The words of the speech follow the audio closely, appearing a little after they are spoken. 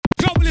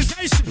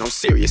Globalization. On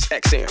Sirius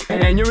XM.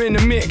 And you're in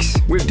the mix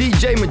with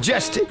DJ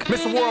Majestic.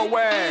 Mr.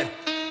 Worldwide,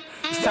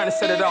 it's time to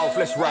set it off,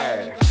 let's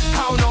ride.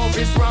 I don't know if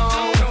it's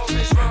wrong,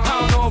 I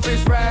don't know if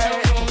it's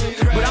right,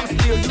 but I'm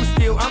still, you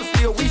still, I'm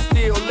still, we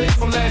still lit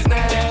from last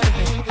night.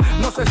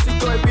 No sé si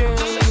estoy bien,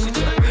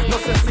 no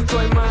sé si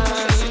estoy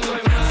mal,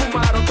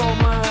 fumar o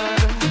tomar,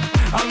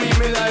 a mí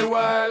me da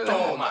igual.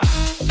 Toma,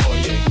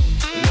 oye,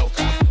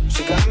 loca,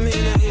 she got me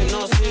in a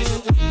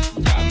hypnosis.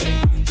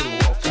 Dame tu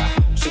boca,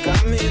 she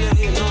got me in a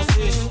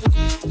hypnosis.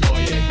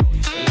 Oye,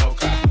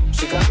 loca,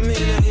 she got me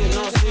in a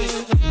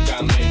hypnosis.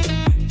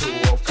 Dame tu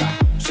boca,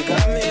 she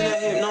got me in a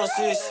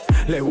hypnosis.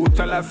 Le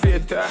gusta la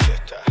fiesta,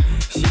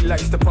 she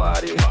likes to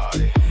party.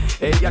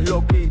 Ella es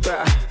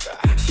loquita,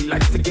 she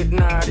likes to get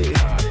naughty.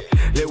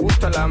 Le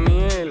gusta la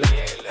miel,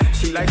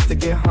 she likes to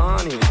get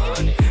honey.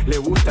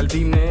 Le gusta el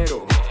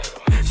dinero,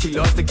 she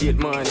loves to get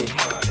money.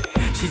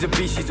 She's a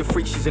beast, she's a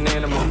freak, she's an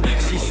animal.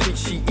 She's sweet,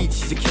 she eats,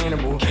 she's a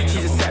cannibal.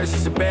 She's a savage,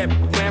 she's a bad,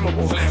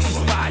 flammable. She's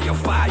fire,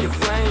 fire,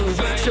 flame.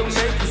 She'll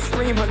make you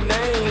scream her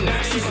name.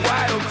 She's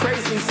wild,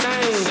 crazy,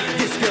 insane.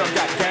 This girl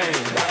got game.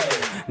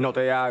 No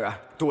te hagas,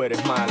 tú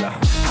eres mala.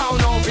 I don't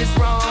know if it's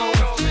wrong,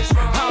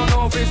 I don't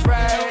know if it's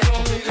right,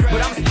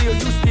 but I'm still,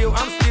 you still,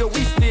 I'm still,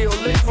 we still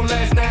lit from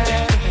last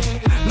night.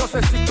 No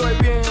sé si estoy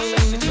bien,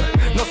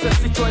 no sé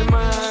si estoy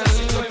mal,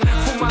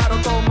 fumar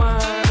o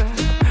tomar,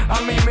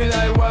 a mí me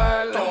da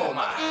igual.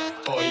 Toma,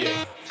 oye,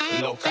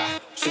 loca,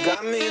 she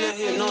got me in a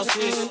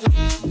hypnosis.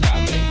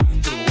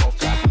 Dame tu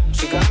boca,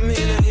 she got me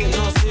in a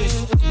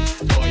hypnosis.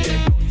 Oye,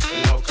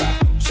 loca,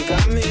 she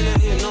got me in a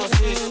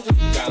hypnosis.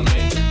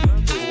 Dame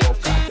tu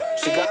boca,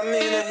 she got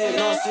me in a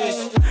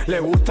hypnosis. Le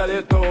gusta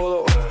de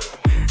todo,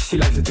 she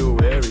likes to do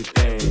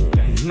everything.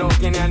 No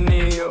tiene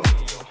anillo,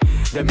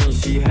 that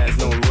means she has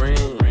no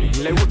ring.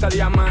 Le gusta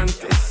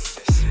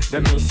diamantes,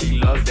 that means she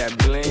loves that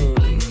bling.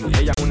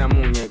 Ella es una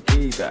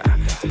muñequita,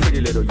 pretty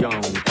little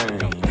young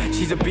thing.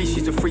 She's a beast,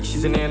 she's a freak,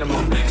 she's an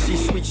animal.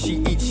 She's sweet, she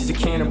eats, she's a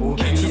cannibal.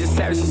 She's a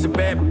savage, she's a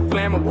bad,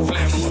 flammable.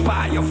 She's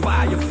fire,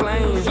 fire,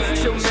 flame.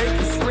 She'll make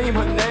you scream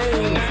her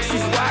name.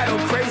 She's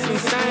wild, crazy,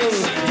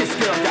 insane. This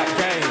girl got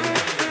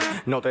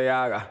game. No te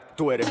hagas,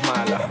 tú eres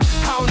mala.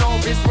 I don't know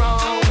if it's wrong,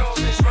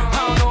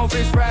 I don't know if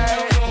it's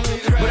right,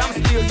 but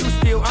I'm still, you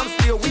still, I'm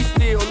still, we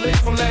still lit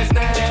from last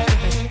night.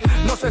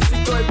 No sé si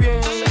estoy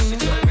bien,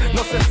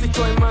 no sé si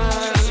estoy mal,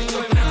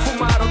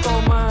 fumar o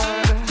tomar,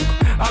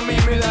 a mí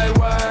me da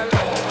igual.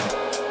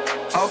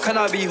 How can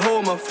I be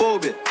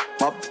homophobic?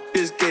 My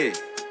is gay.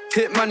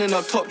 Hit man in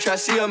a top try,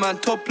 see a man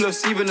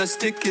topless, even a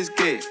stick is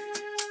gay.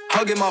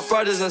 Hugging my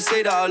brothers and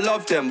say that I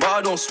love them, but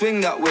I don't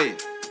swing that way.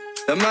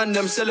 The man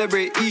them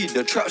celebrate Eid,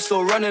 the trap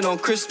still running on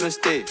Christmas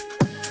Day.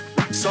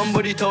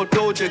 Somebody told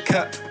Doja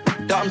Cat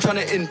that I'm trying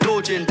to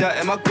indulge in that.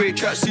 In my grey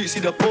tracksuit, see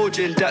the bulge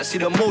in that. See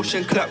the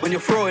motion clap when you're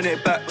throwing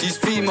it back. These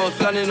females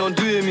planning on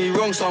doing me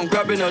wrong, so I'm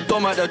grabbing a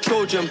dom at the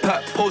Trojan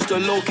pack. Post the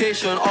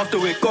location after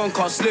we're gone,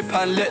 can't slip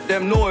and let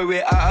them know where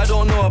we're at. I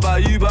don't know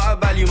about you, but I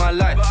value my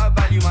life.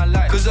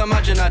 Cause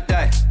imagine I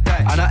die,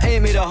 and I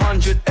ain't made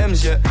 100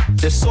 M's yet.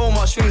 There's so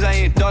much things I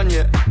ain't done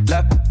yet,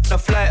 like a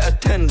flight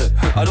attendant.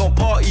 I don't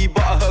party,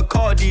 but I heard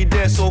Cardi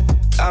there, so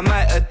I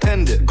might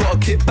attend it. Gotta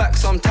kick back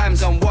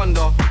sometimes and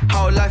wonder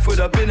how life would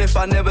have been if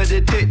I never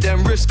did take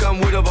them risks and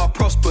would have I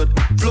prospered.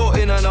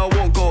 Floating and I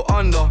won't go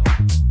under.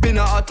 Been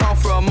out of town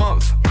for a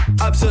month.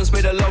 Absence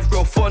made the love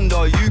grow fonder.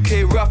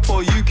 UK rapper,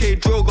 UK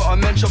drill, gotta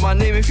mention my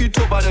name if you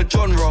talk about the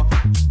genre.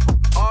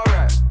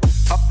 Alright.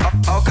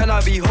 How can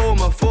I be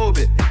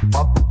homophobic?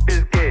 My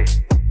is gay.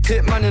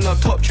 Hit man in a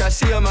top try,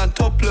 see a man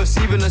topless,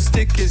 even a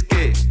stick is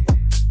gay.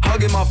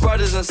 Hugging my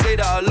brothers and say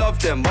that I love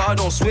them, but I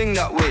don't swing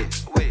that way.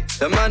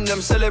 The man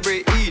them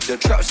celebrate Eid, the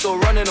trap still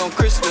running on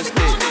Christmas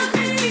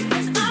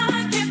Day.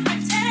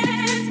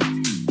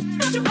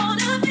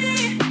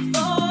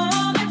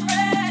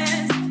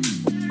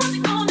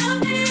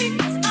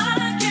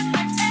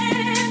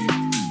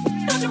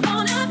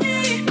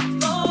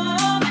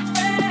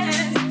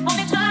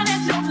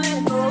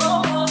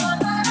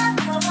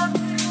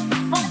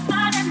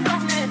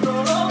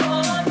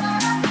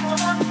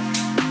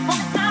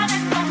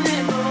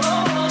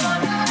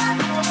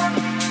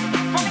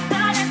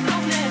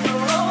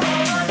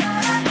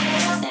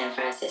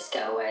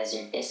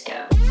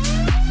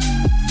 Disco.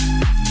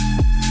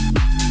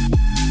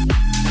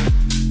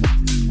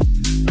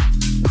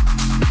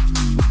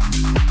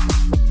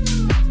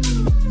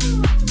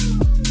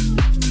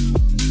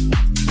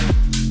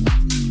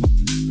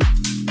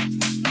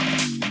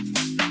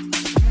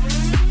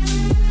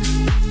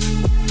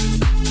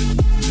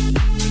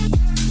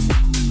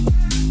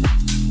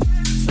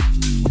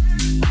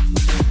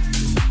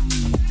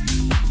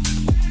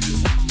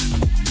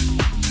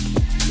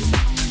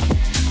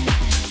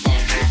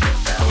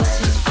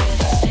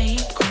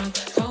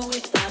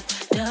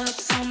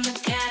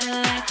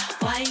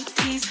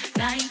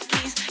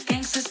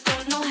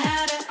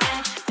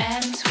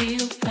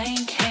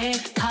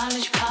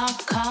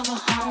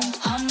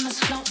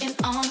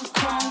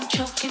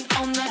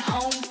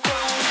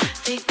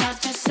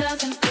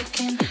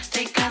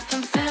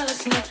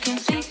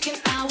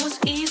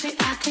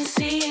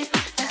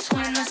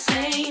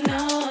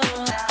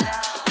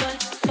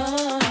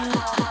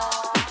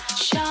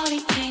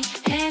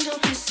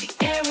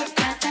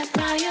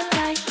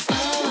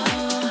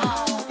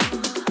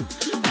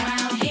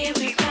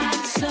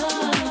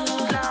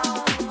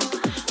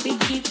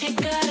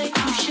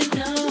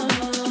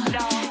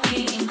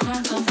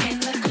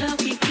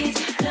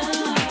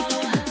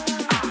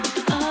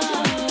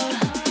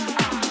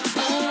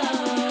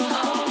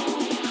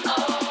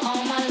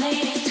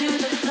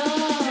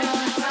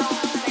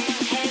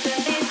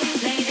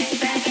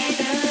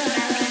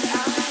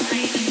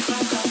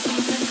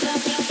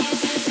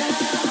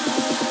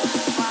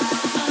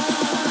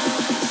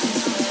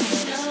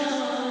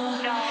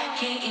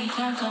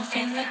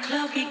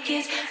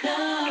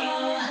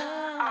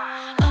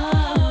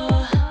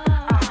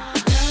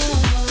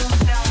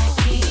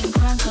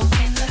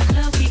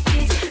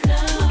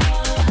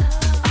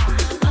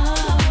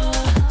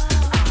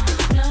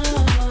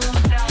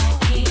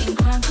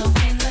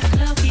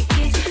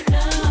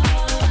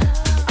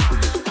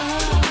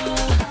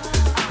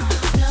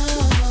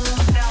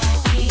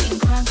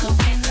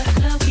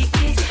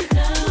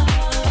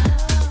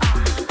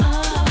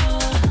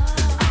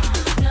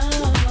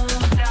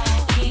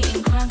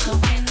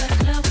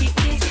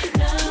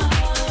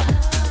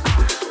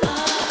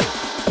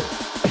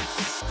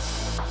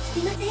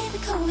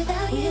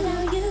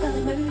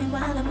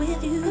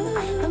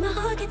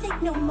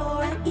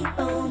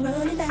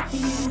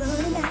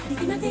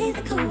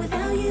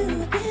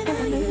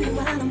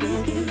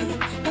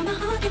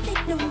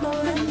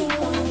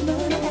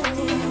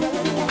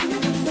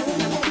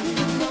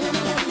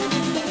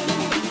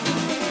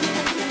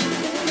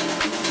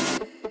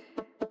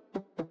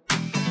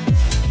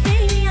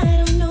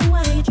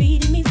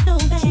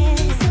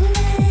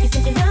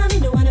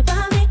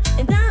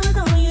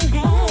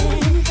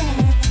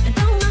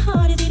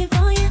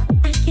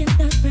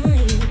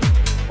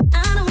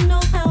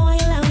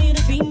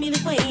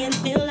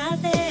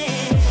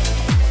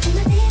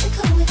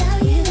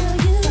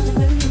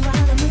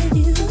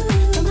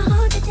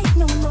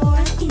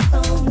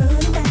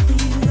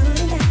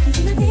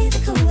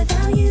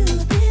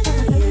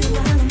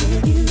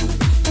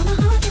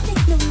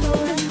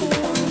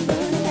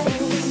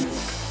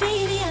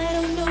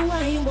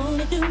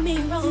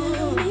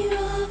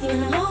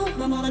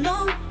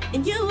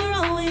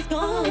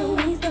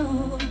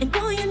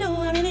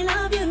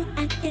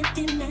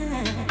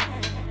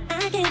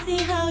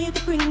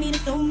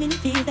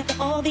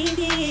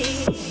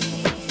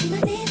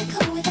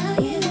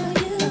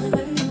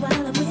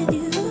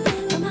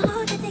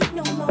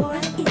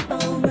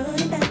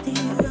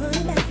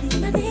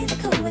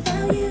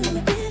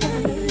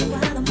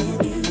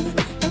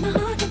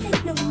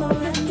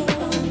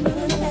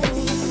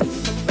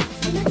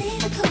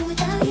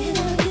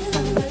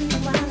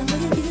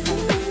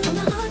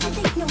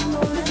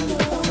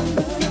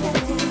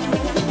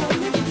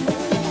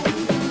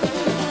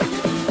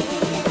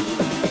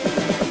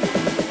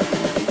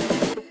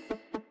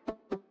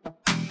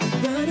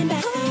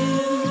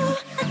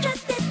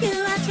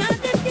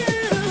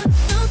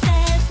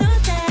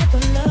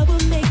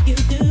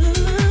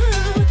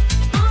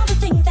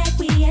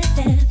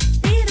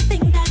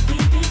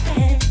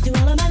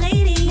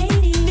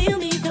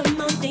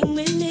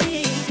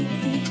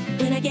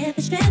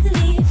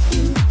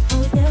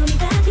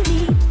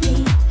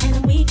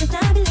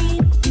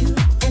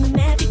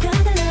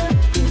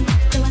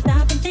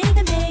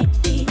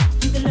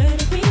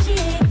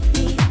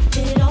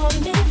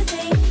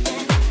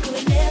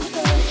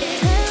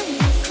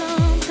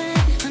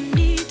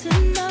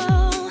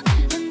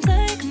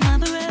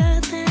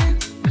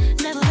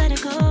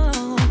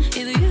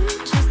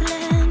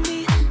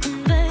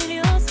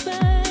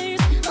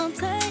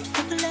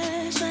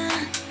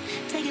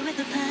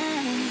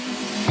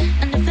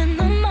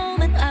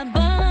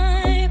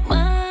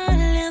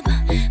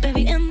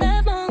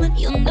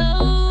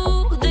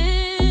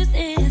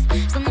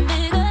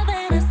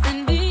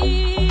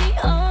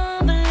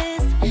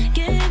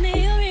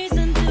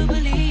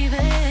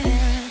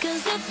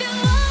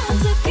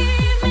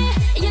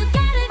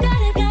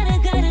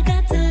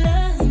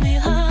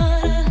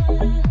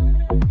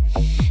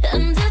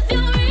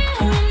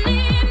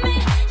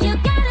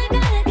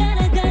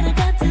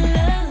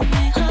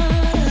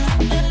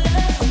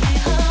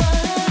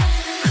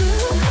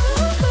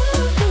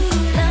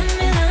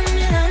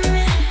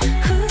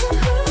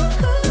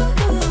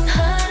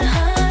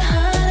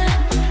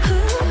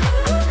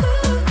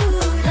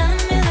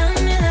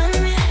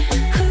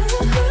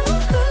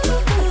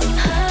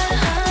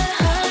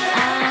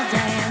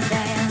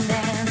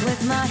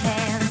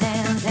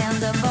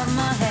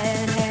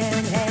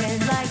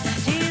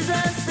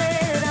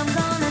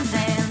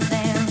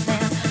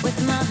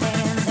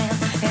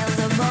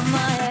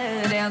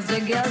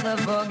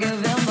 together,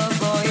 forgive him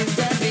before he's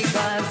dead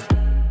because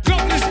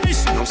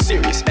Globalization on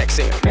Sirius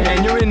XM.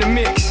 And you're in the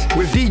mix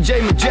with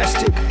DJ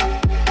Majestic.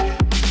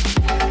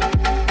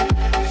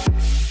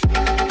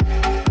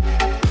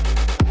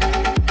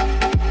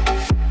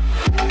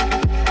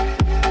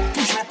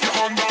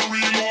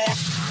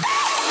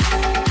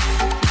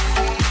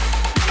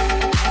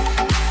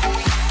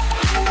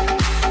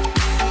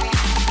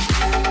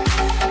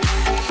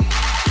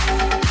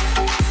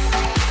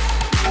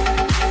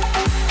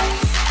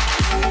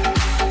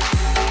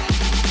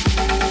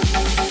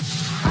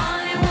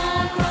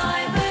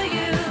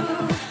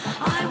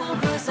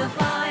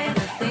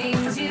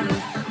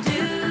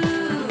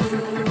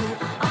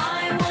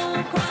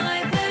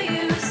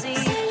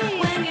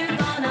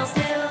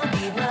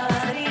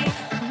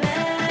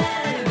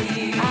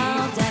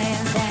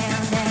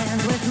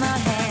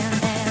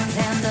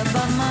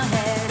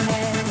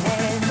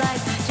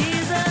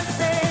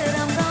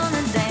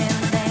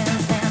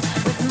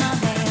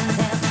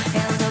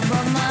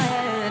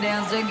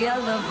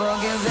 together,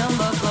 forgive him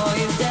before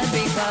he's dead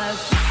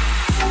because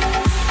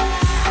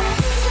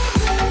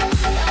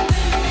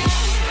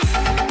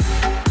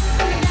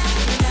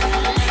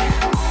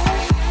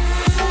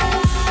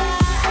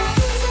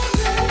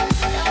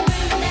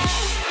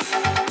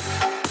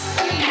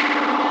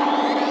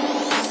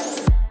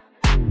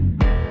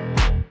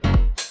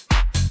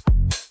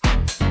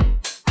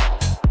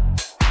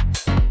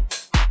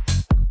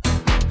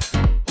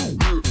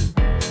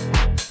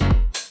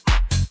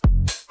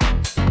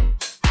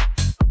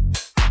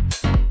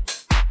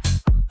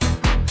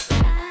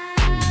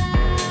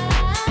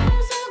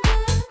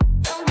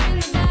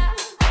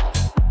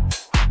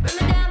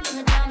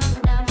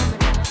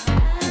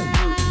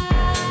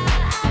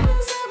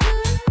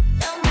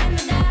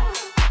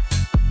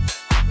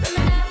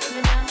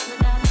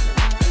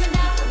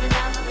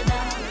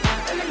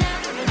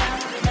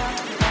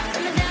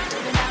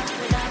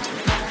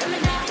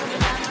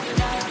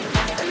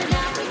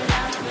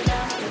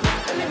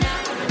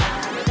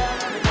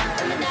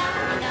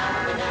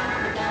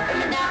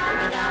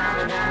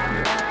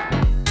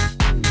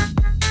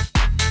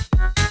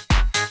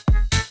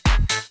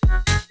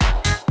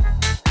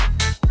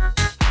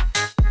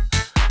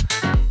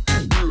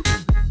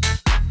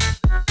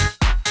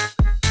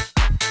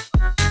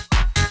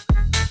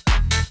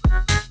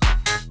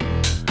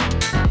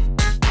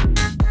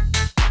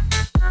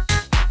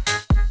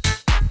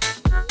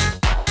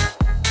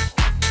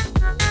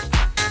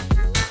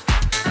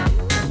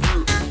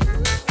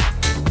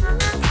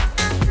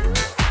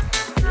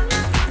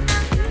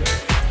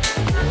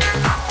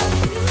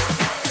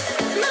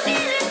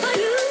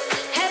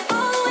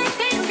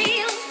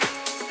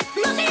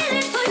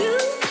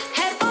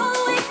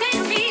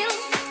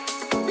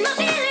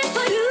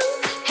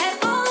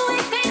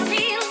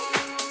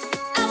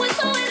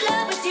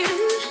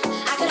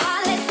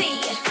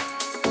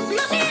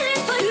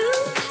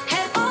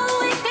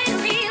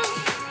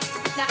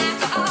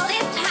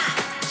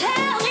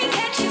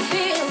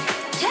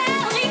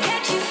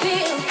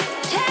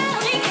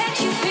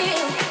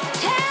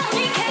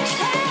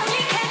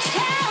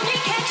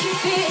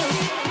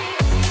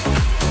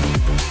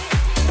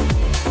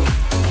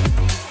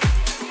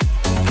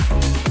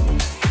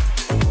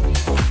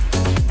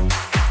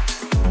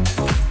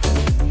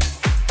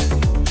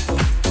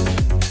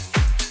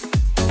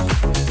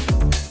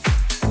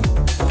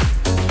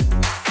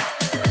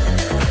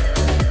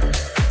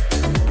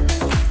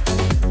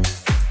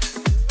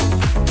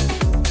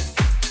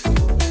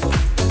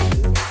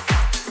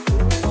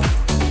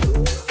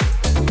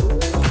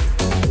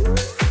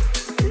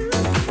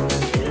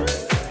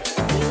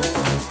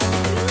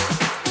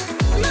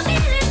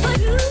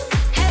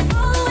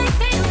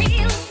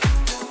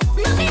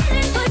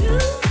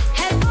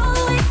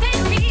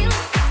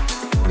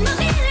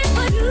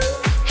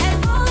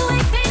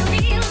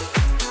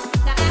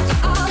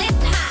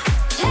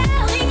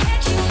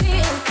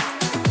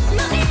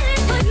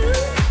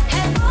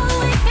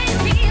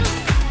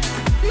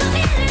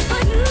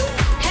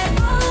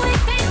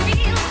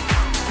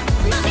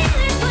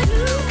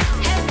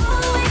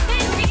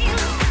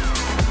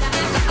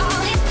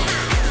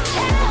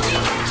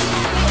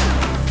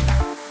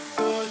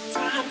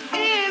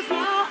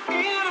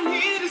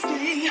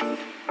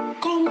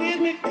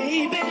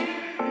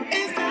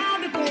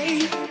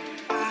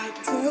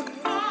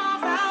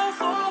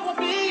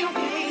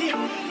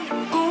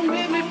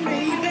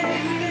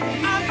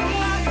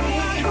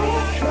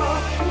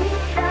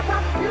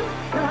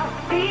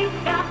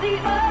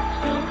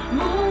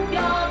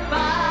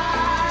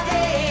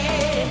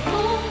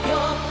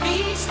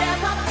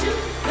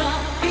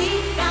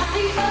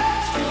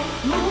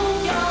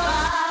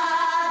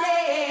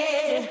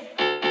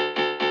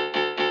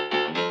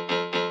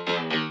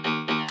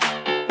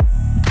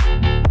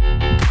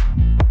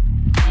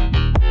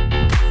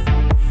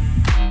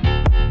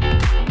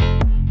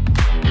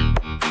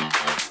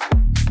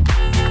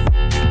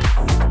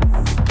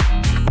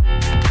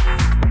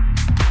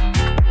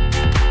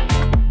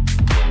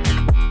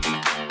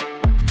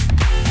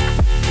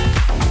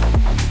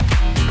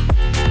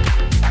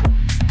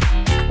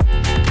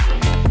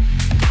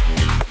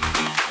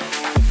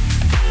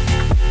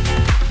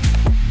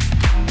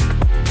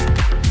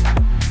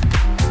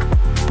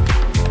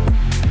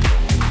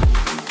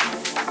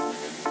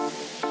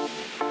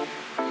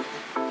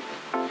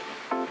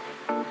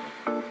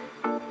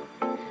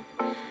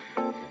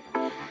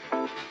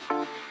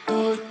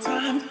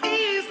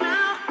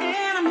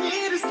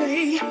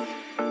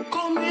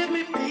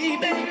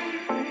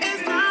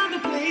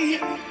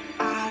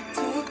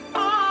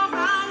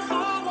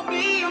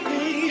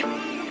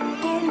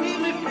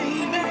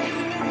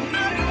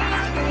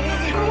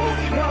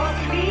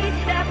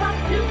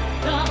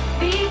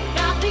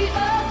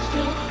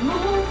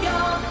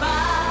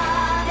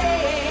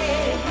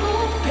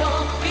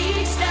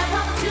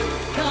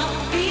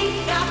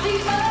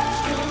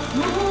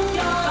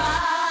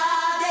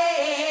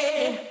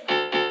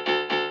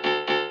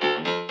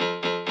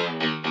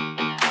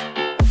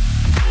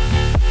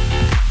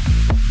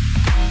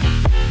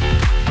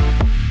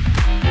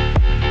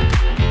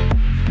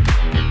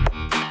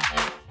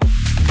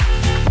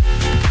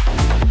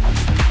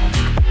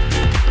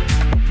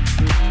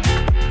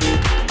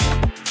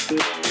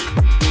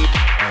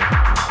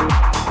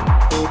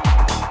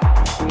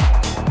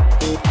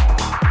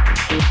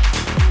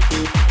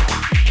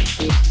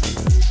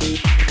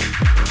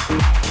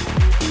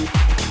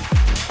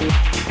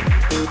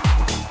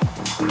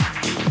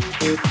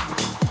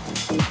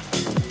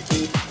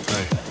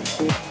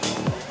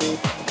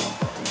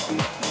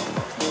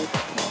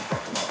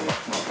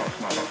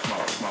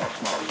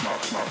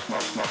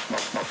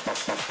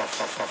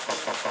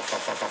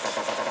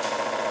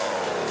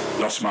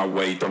my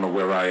way, don't know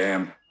where I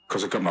am,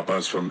 cause I got my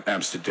buzz from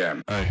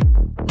Amsterdam. Hey.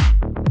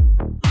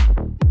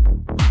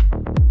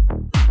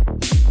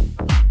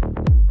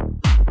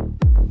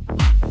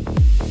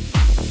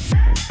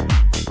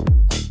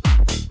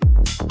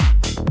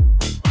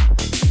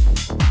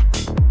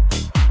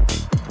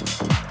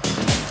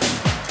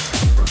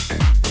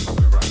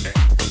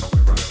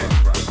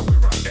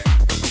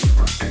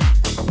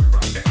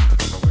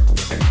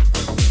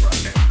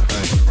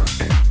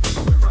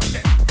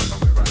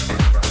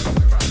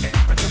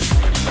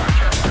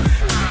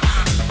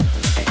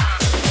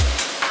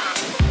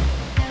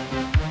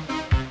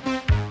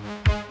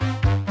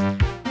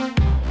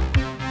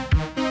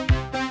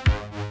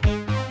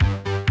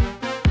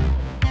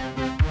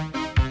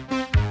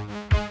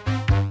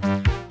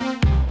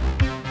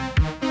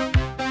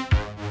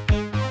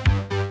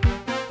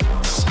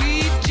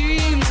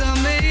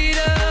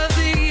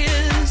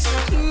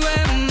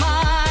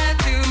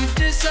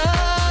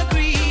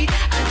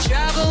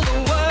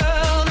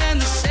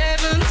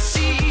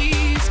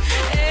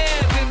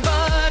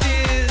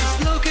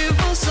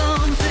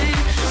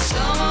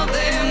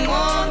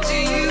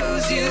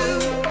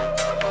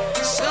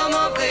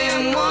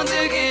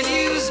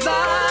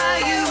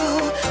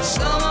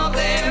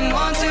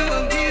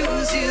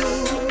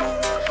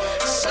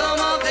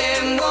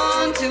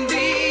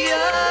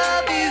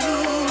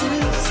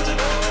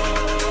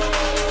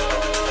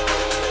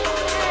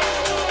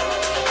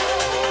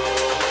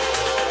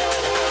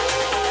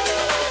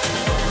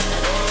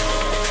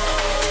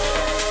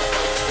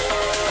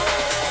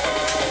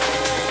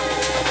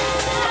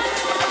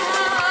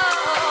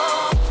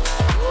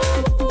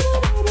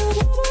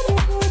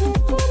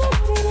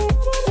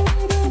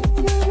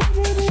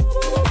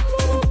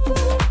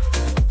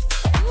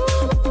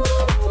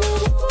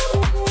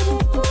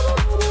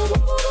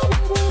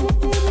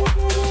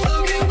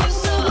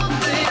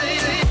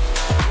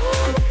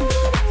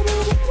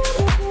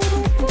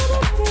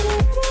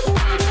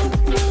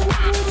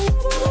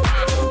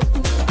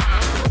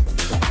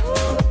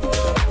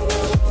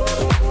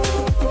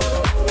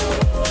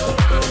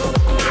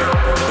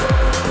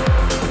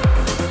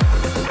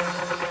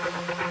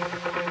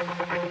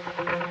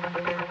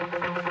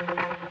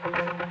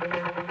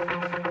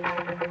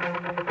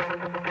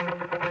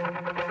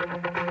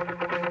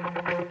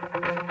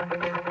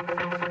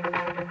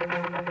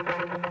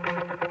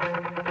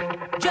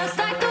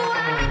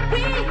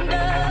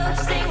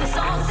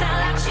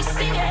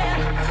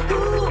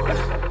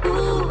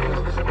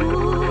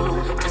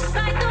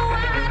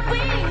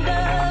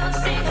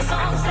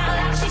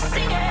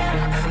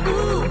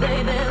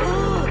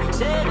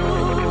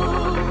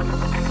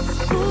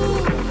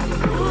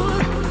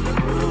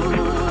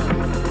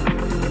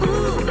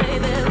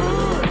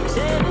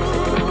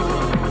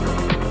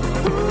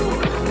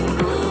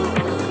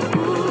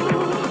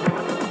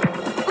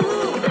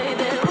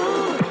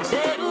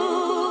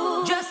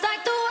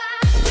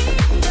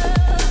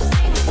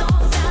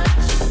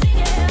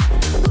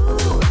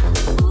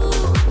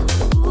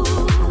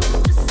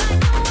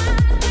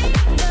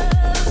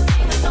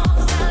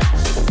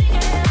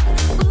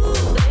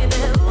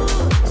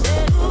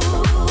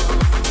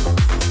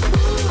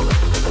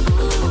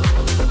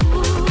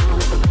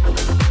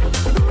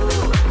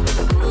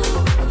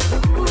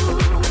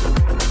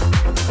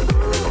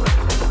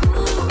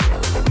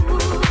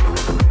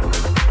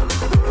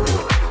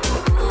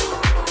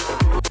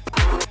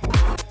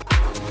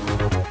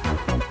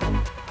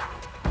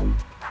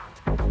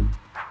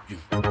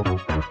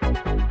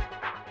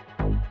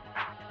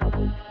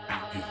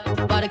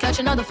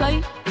 Another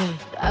flight, yeah.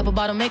 The apple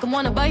bottom make him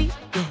wanna bite,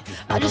 yeah.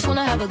 I just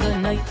wanna have a good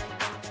night.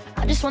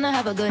 I just wanna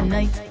have a good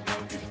night.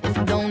 If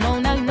you don't know,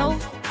 now you know.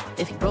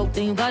 If you broke,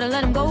 then you gotta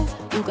let him go.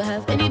 You could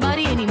have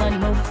anybody, any money,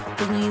 mo.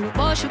 Cause when you a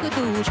boss, you could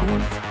do what you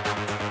want.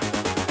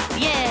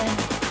 Yeah,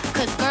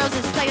 cause girls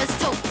is players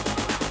too.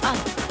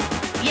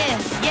 Yeah,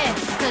 yeah,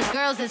 cause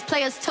girls is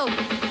players too.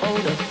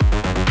 Hold up.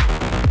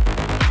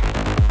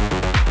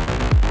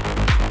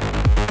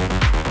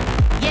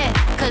 Yeah,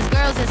 cause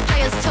girls is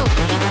players too.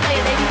 Keep it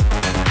playing, baby.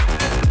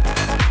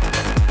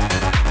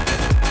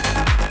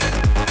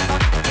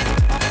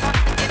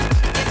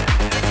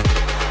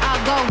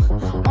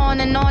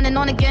 On and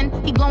on again.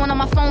 He blowing on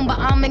my phone, but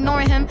I'm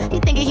ignoring him. He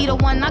thinking he the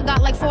one, I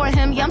got like 4 of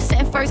him. Yeah, I'm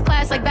sitting first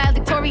class like bad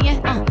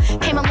Victorian.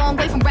 Came a long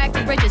way from rag to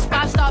riches.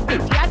 5-star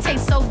bitch, yeah, I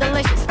taste so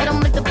delicious. Let him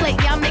lick the plate,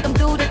 yeah, I make him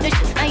do the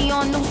dishes. Now he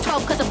on news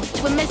 12 cause a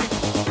bitch we're missing.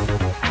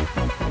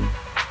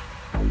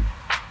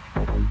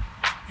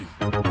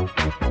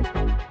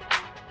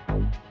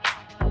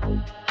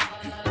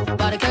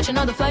 About to catch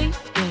another fight,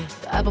 yeah.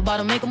 The apple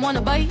bottom make him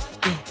wanna bite,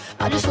 yeah.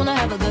 I just wanna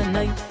have a good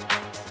night.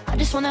 I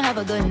just wanna have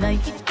a good night.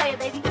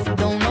 If you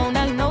don't know,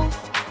 now you know.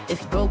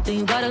 If you broke, then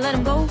you gotta let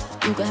him go.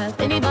 You could have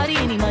anybody,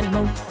 any money,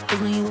 mo. Cause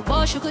when you a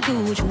boss, you could do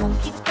what you want.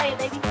 Keep it playing,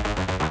 baby.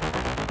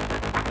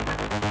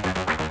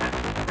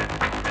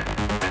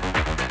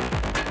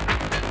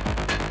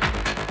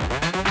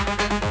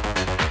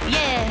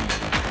 Yeah,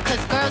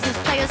 cause girls is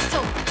players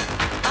too.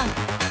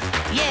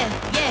 Yeah,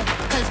 yeah,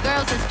 cause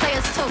girls is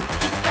players too.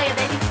 Keep it playing,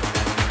 baby.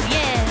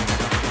 Yeah,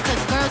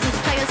 cause girls is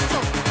players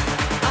too.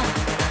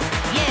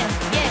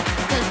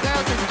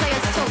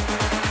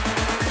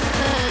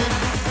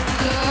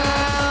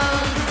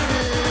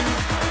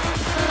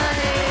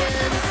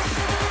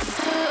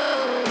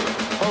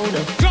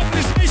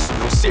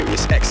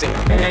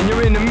 And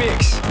you're in the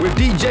mix with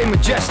DJ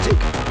Majestic.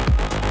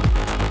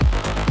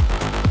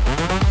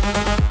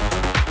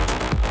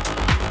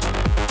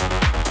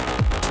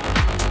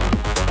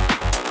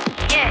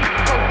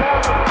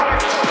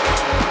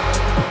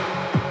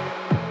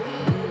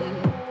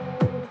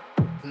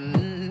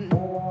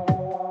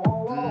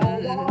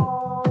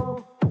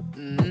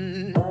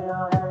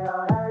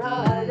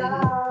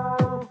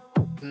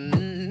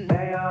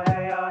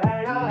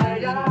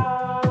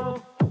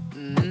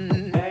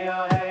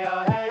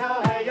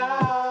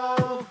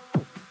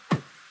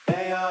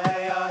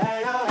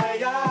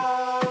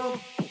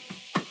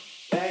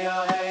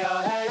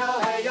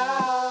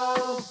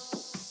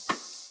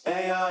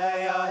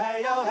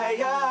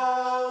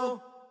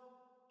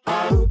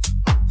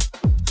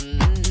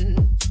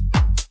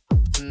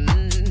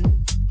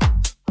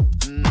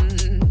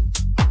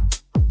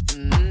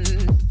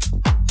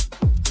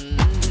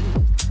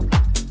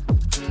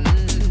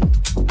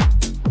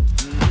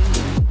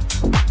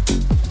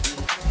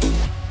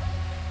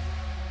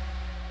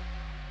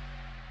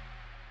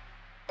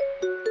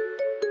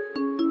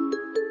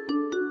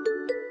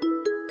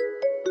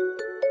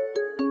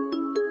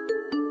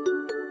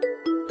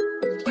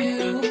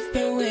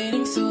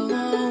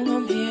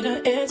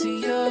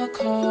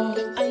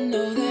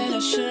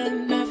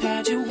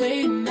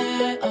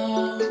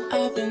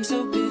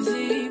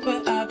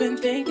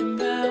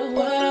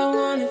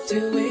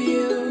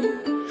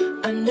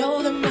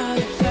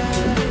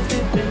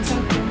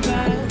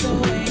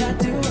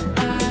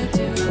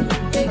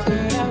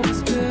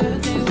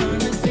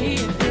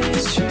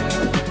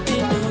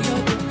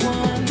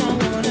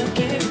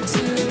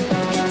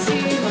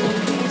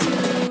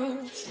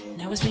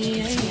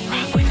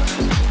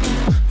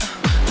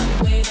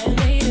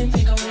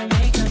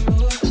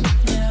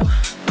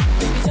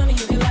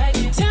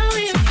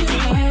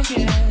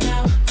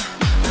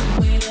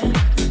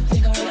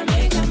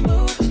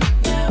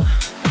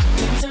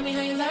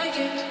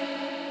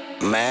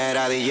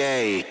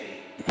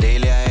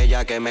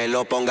 Que me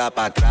lo ponga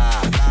pa' atrás.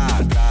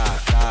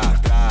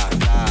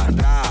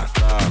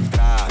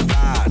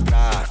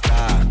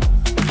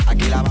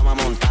 Aquí la vamos a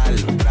montar.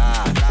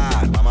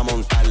 Vamos a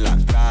montarla.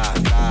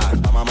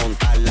 Vamos a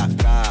montarla.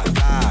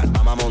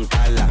 Vamos a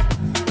montarla.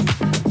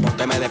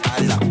 Pónteme de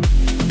espalda.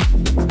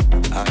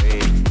 Ahí.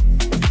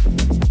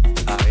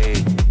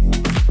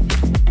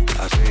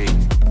 Así.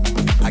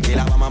 Aquí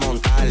la vamos a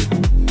montar.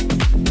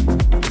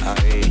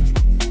 Ahí.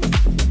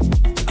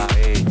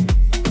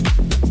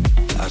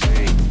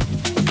 Así.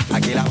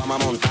 Aquí la vamos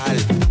a montar.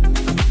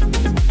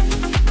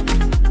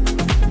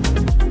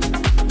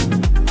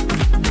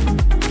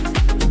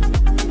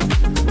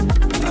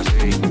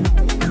 Así.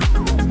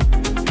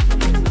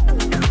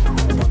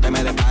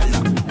 Pónteme de espalda.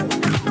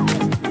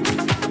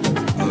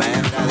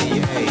 Mera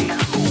DJ.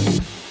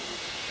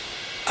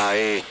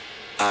 Ahí.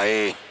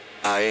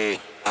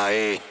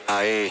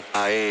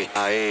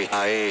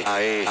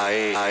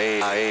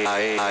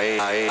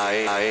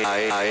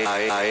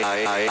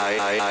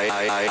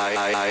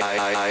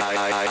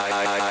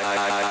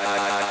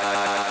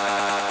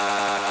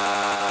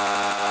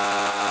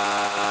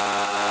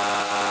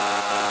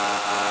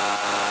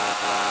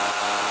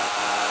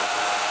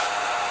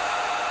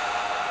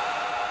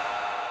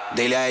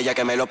 Dile a ella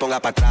que me lo ponga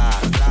para atrás.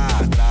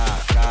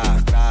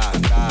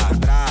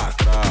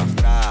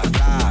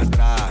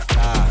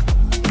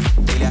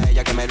 Dile a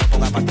ella que me lo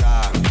ponga para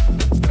atrás.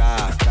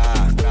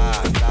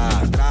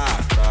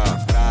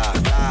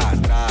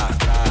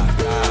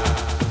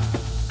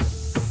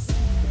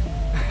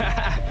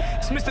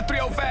 It's Mr.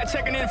 305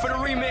 checking in for the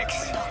remix.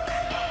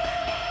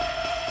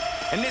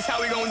 And this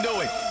how we gonna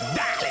do it.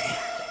 Dale.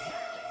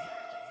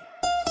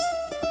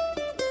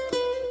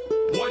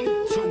 1,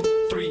 2,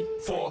 3,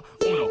 4.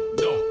 1,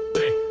 2,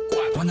 3,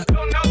 4. No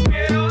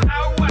quiero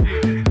agua,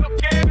 no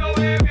quiero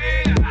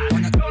bebida.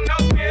 No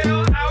quiero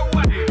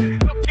agua,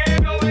 no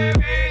quiero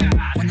bebida.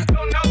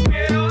 No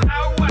quiero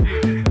agua,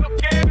 no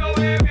quiero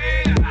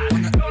bebida.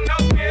 No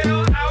quiero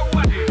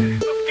agua,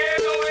 no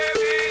quiero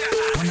bebida.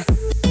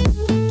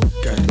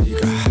 Qué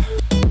rica,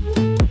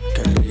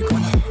 qué rico,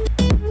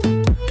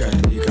 qué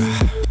rica,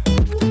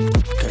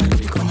 qué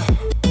rico,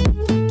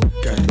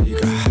 qué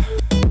rica,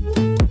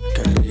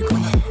 qué rico,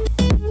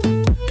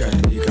 qué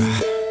rica,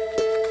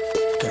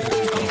 qué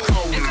rico.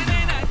 Esa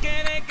nena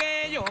quiere que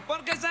yo,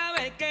 porque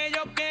sabe que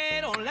yo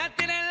quiero. La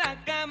tiene en la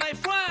cama y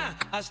fue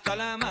hasta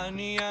la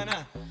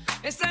mañana.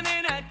 Esa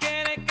nena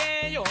quiere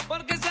que yo,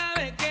 porque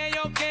sabe que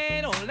yo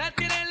quiero. La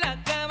tiene en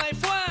la cama y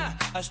fue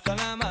hasta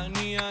la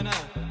mañana.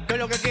 ¿Qué es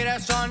lo que quiere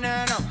esa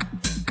nena?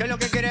 ¿Qué es lo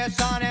que quiere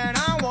esa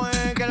nena,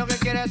 güey? ¿Qué es lo que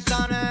quiere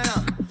esa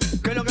nena?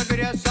 ¿Qué es lo que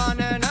quiere esa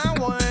nena,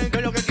 güey? ¿Qué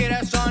es lo que quiere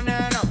esa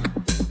nena?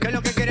 ¿Qué es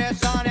lo que quiere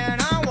esa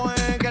nena,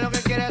 güey? ¿Qué es lo que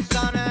quiere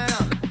esa nena?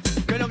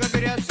 ¿Qué es lo que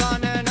quiere esa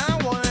nena,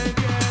 güey?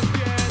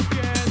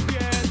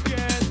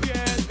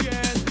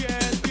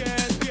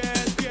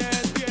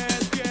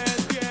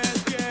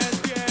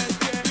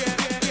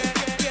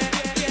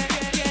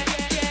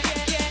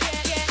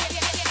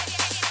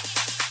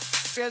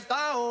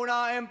 Fiesta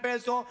ahora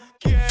empezó.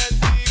 ¿Quién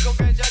dijo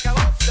que se acabó?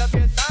 La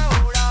fiesta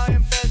ahora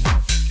empezó.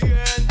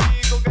 ¿Quién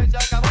dijo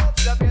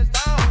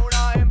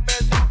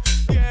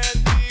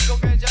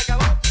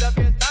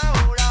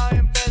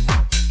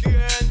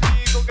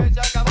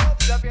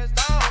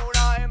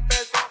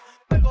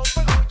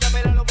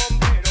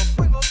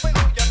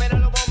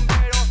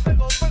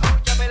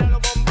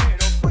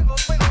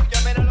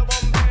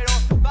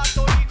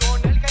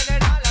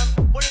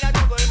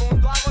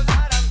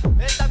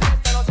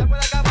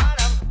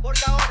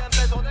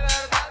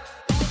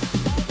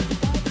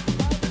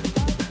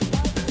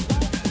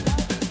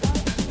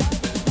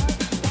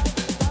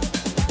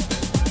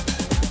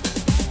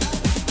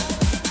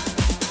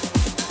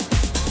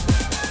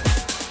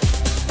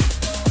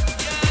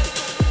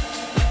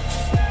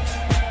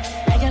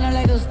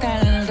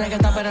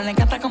pero le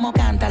encanta como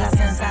canta la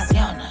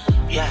sensación.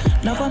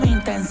 No fue mi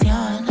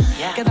intención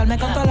quedarme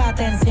con toda la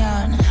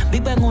atención.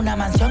 Vivo en una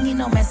mansión y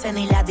no me sé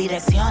ni la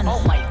dirección.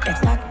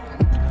 Está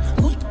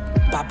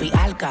papi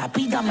Alca,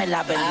 pídame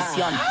la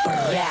bendición.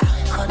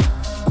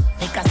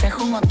 Mi casa es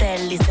un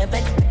hotel y se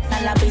ve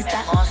a la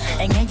vista.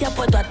 En ella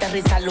puedo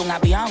aterrizar un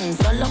avión,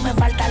 solo me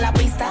falta la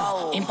pista.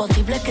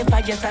 Imposible que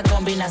falle esta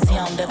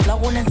combinación de flow,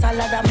 una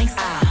ensalada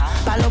mixta.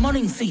 Palomo no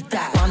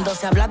insista, cuando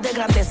se habla de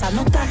grandeza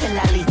no estás en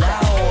la lista.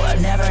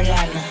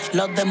 Neverland,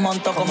 los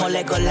desmonto como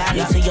Legoland.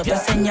 Y si yo te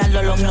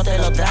señalo, los míos te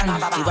lo dan.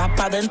 Y vas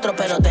pa' dentro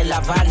pero te la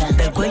van.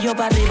 Del cuello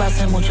para arriba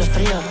hace mucho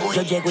frío.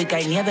 Yo llego y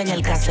cae nieve en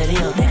el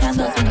caserío,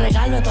 dejando sin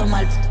regalo a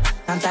tomar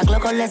Santa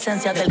Claus con la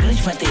esencia del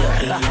Grinch metido.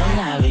 Y yo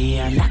la vi,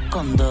 la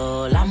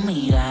escondo, la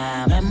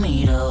mira, me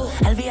miro.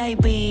 El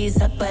VIP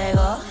se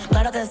pegó,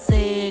 claro que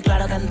sí,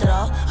 claro que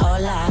entró.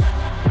 Hola,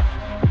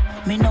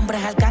 mi nombre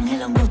es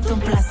Arcángel, un gusto, un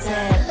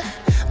placer.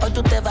 Hoy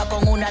tú te vas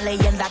con una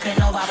leyenda que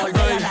no va a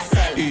volver a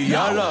nacer. Y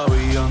ya la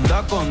vi,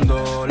 anda con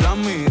dos, la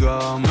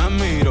amiga me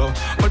miro.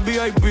 El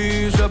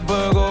VIP se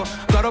pegó,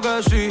 claro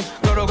que sí,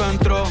 claro que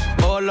entró.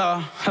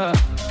 Hola,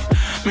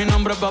 mi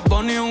nombre es Bad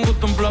Bunny, un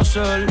gusto, un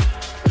placer.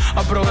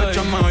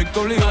 Aprovechame hoy que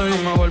obligado no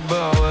me vuelve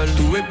a ver.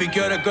 Tu baby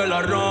quiere que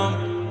la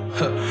rompa.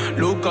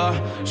 Lucas,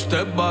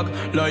 step back,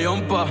 la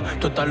yompa.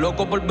 Tú estás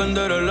loco por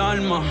vender el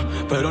alma,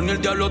 pero ni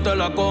el diablo te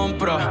la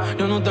compra.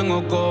 Yo no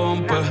tengo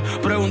compa,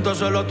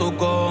 pregúntaselo a tu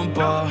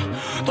compa.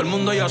 Todo el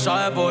mundo ya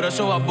sabe, por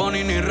eso Bad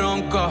Bunny ni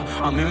ronca.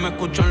 A mí me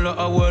escuchan las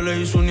abuelas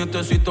y sus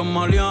nietecitos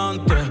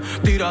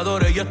maleantes,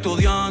 tiradores y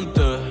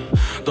estudiantes,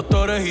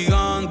 doctores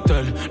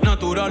gigantes,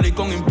 natural y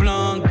con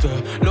implantes,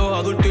 los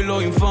adultos y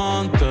los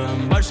infantes,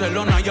 en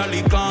Barcelona y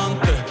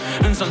Alicante,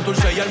 en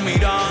Santurce y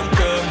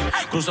Almirante,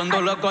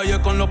 cruzando la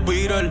calle con los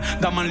Beatles,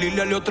 Daman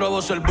Lilia y otra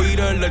voz el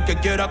Beatle, el que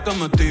quiera que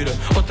me tire,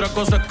 otra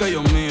cosa es que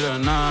yo mire,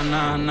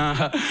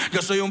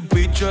 yo soy un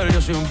pitcher,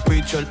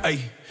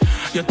 ey.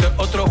 Y este es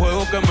otro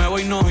juego que me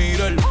voy no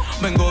girar.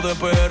 Vengo de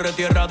PR,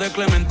 tierra de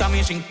Clementine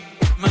y sin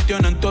me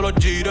tienen todos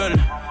los jitters,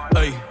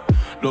 ey.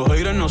 Los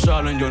haters no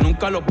salen, yo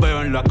nunca los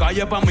veo en la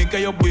calle, pa' mí que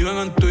ellos viven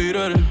en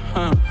Twitter.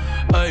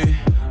 Ey,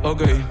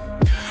 ok.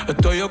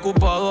 Estoy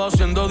ocupado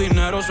haciendo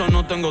dinero, so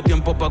no tengo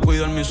tiempo pa'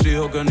 cuidar mis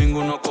hijos, que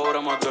ninguno cobra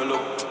más de lo.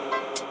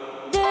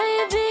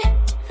 Baby,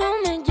 no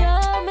me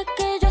llames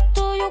que yo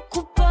estoy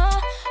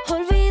ocupada,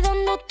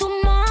 olvidando tus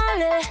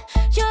males.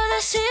 Yo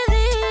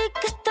decidí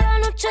que esta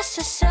noche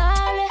se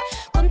sale,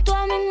 con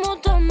toda mi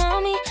moto,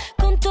 mami,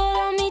 con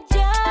todas mis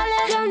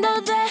yales. Y ando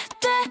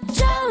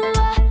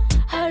despechada,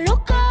 a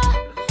loca.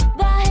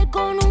 Bajé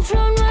con un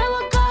flow nuevo,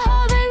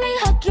 caja, baby,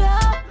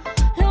 hackeado.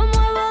 Lo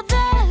muevo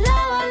de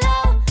lado a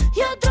lado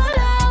y otro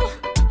lado.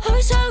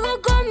 Hoy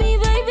salgo con mi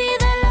baby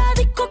de la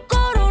disco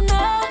Corona.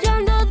 Y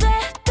ando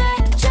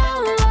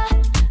despechada,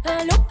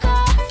 a loca.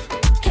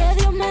 Que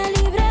Dios me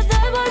libre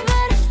de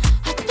volver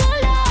a tu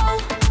lado.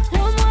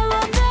 Lo muevo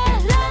de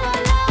lado a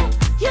lado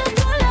y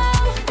otro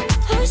lado.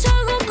 Hoy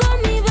salgo con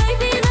mi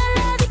baby de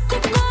la disco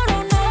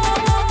Corona.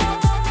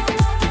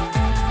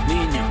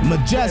 Niño,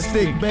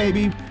 Majestic,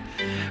 baby.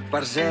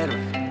 Parcero,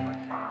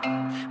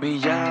 mi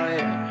llave,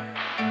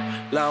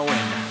 la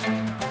buena.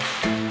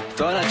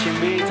 Todas las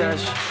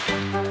chimbitas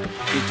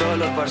y todos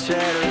los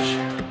parceros,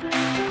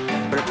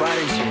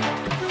 prepárense,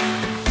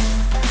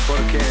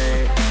 porque,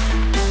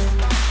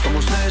 como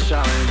ustedes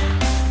saben,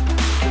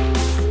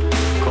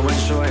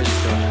 comenzó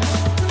esto.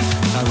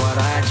 La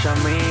guaracha,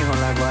 mijo,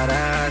 la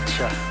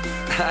guaracha.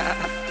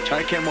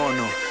 ¿Sabes qué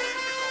mono?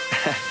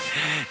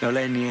 No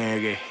le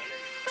niegue.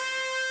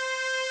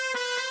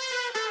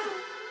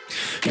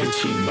 Qué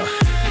chimba.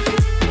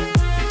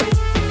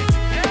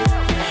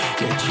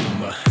 Qué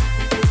chimba.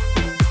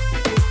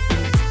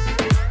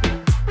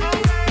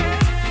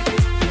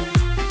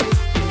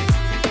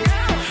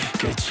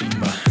 Qué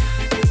chimba.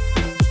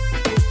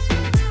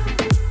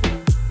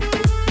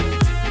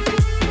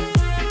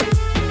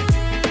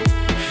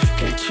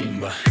 Qué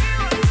chimba.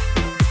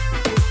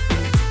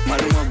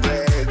 Maluma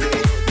baby.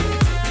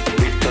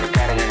 Víctor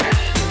Cárdenas.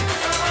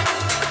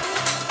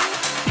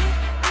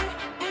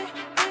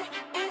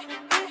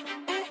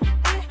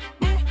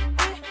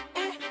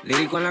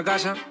 Lírico en la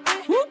casa.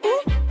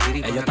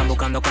 Ellos están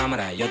buscando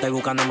cámaras, yo estoy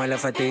buscándome el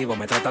efectivo.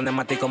 Me tratan de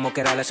matar como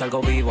quiera, les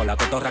salgo vivo. La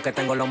cotorra que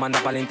tengo lo manda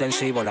para el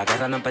intensivo. La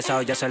guerra no ha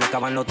empezado, ya se le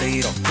acaban los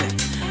tiros.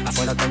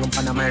 Afuera tengo un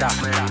panamera.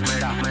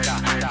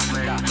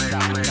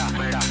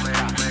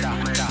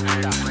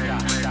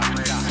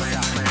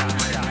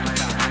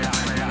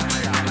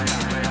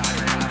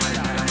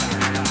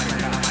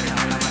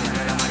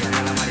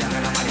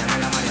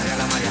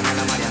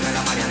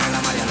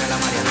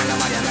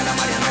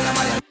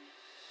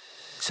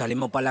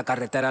 Salimos para la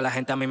carretera, la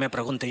gente a mí me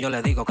pregunta y yo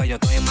le digo que yo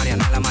estoy en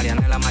Marianela,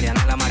 Marianela,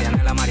 Marianela,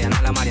 Marianela,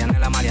 Marianela,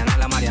 Marianela, Marianela,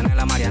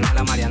 Marianela, Marianela,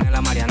 Marianela,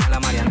 Marianela,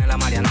 Marianela,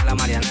 Marianela,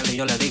 Marianela, y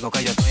yo le digo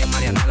que yo estoy en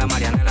Marianela,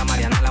 Marianela,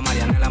 Marianela,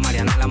 Marianela,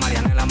 Marianela,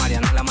 Marianela,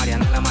 Marianela, Marianela,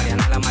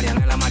 Marianela,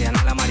 Marianela,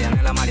 Marianela,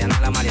 Marianela,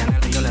 Marianela,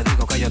 Marianela, y yo le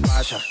digo que yo estoy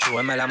pasa?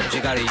 Súbeme la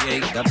música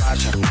DJ, ¿qué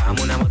pasa?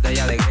 Bajamos una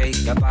botella de gay,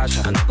 ¿qué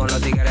pasa? Ando con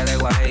los tigres de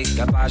Guay,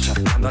 ¿qué pasa?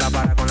 Dando la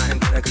para con la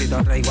gente de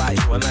Cristo Rey Guay.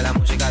 Súbeme la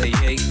música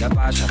DJ, ¿qué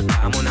pasa?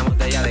 Bajamos una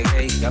botella de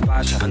gay, ¿qué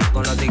pasa? Ando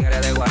con los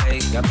tigres de Guay,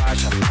 ¿qué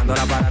pasa? Dando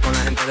la para con la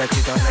gente de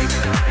Cristo Rey.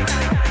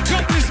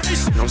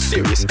 I'm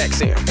Sirius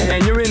XM,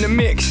 and you're in the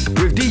mix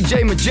with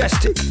DJ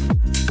Majestic.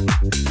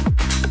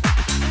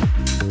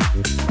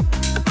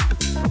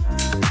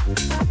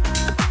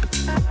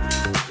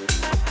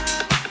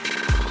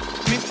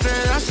 Mi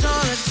pedazo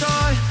de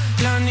sol,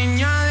 la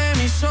niña de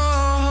mis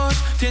ojos,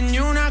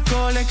 tiene una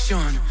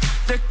colección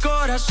de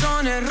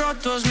corazones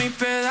rotos. Mi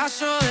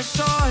pedazo de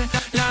sol,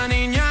 la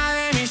niña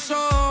de mis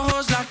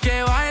ojos, la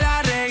que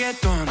baila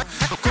reggaetón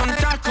con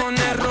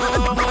tacones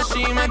rojos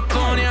y me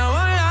pone a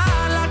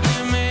volar. La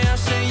que me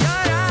hace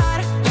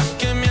llorar, la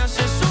que me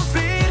hace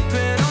sufrir,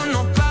 pero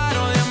no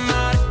paro de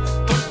amar,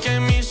 porque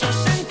me hizo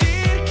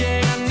sentir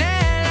que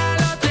gané la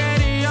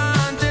lotería.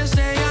 Antes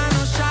ella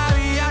no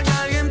sabía que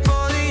alguien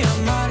podía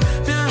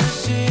amarme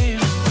así.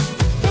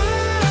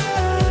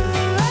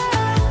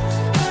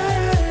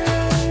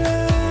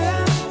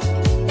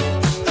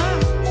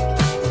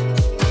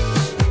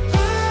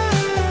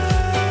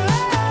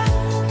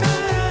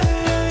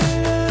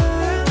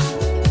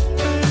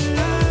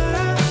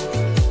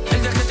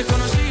 El día que te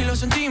conocí lo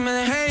sentí, me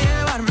dejé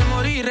llevar, me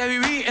morí,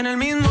 reviví en el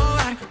mismo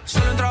bar.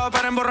 Solo entraba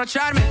para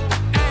emborracharme,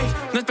 ey,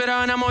 no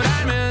esperaba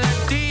enamorarme de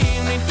ti,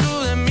 ni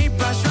tú de mí,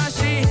 pasó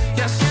así.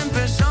 Y así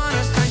empezó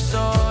nuestra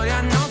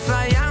historia, no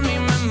falla mi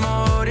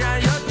memoria.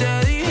 Yo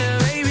te dije,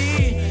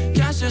 baby,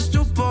 ¿qué haces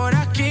tú por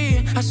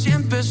aquí? Así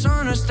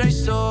empezó nuestra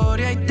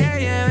historia y te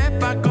llevé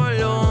pa'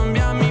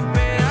 Colombia. Mi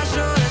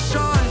pedazo de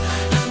sol,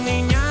 la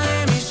niña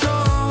de mis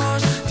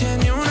ojos,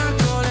 tiene una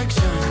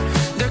colección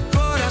de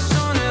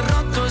corazones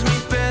rotos. Mi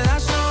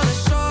pedazo de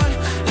sol,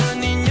 la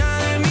niña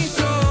de mis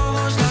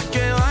ojos, la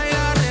que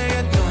baila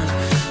reggaetón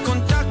con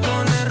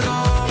tacones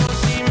rojos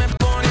y me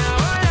pone a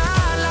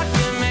volar. La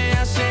que me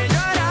hace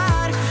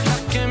llorar, la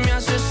que me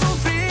hace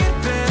sufrir,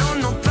 pero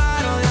no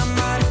paro de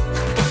amar,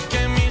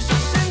 porque me hizo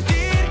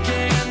sentir que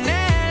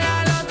gané la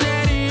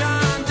lotería.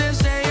 Antes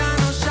ella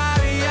no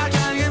sabía que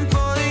alguien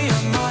podía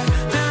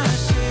amarme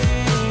así.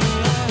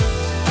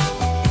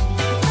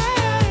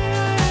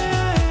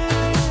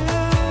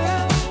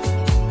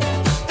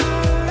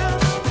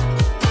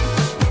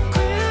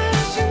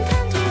 Cuídala siempre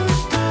en tu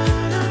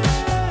ventana,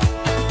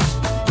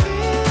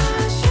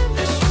 cuídala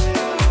siempre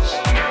sueños.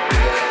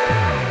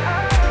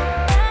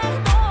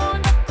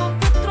 Perdona con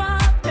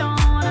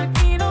frustración,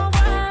 aquí no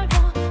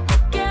vuelvo,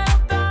 no quiero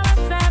otra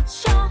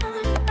decepción.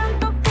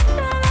 Tanto que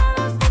te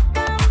dabas de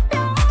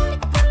campeón y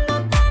cuando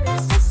te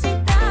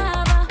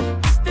necesitaba,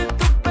 fuiste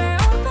tu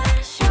peor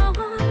versión.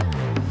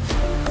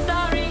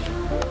 Sorry,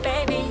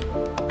 baby,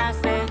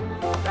 hace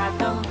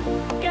rato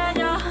que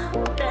yo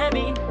te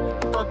vi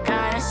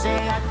tocar ese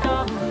gato.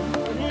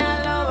 Una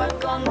loba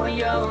como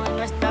yo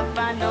no está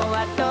pa'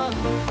 novato.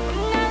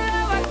 Una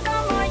loba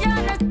como yo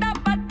no está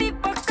pa'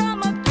 tipos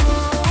como tú.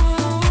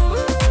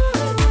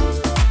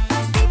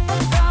 Pa'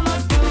 tipos como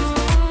tú.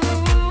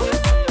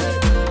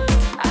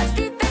 A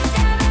ti te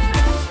quiero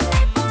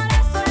y por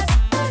eso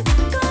estoy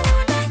con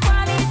una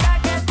igualita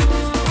que tú.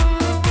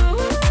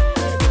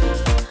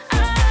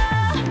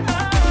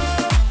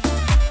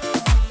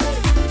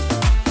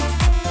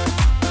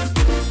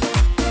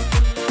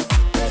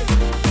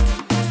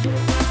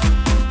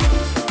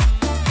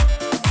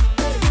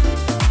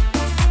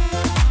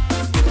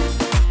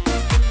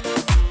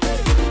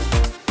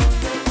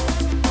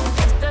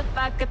 Esto es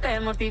pa' que te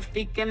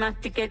mortifique,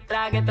 mastique,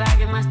 trague,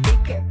 trague,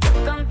 mastique. Yo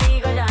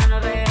contigo ya no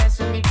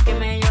regreso, ni que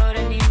me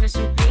llore ni me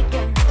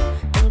suplique.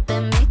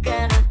 Entendí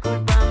que no es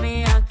culpa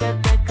mía que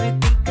te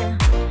critique.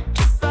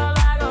 Yo solo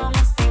hago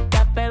música,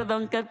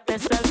 perdón que te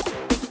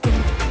salpique.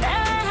 Te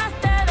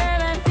dejaste de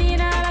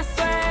vecina a la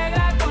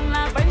suegra con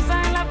la prensa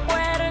en la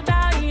puerta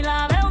y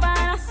la deuda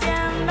en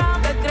Hacienda.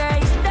 Te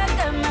creíste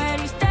que me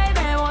heriste y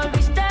me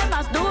volviste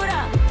más dura.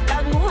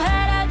 Las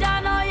mujeres ya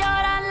no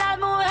lloran, las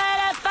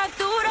mujeres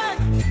facturan.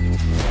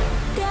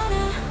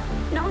 Tiene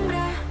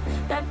nombre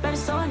de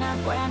persona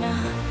buena,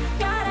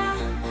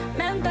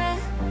 claramente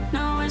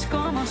no es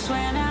como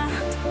suena.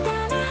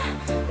 Tiene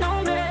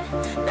nombre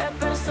de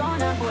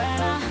persona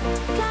buena,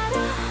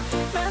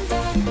 claramente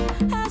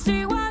es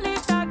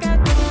igualita que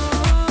tú.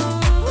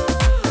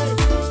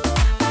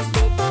 Pa'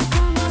 tipos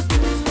como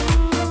tú.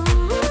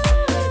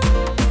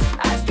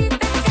 A ti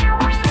te quiero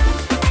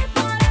y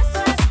por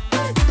eso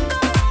estoy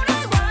con una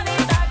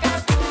igualita que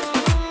tú.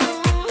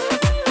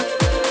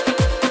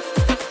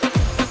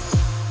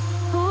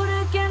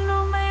 Juré que no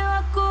me iba a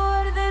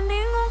coger de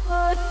ningún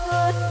otro,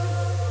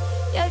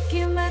 y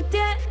aquí me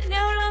tiene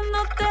hablando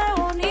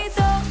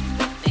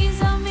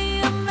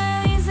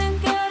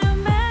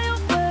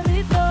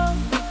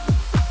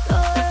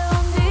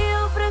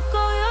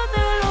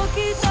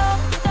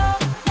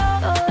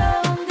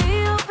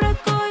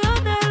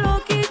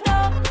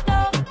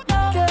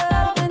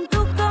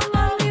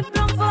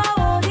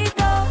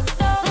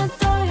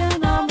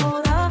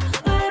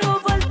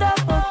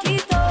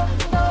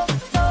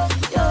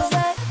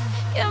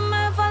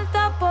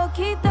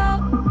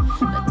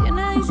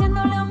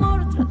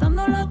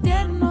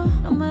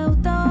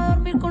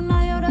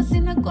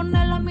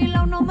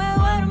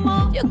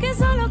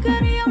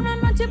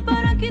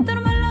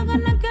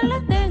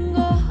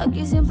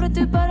Y siempre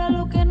estoy para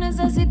lo que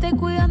necesite,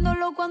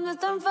 cuidándolo cuando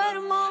está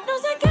enfermo. No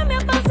sé qué me ha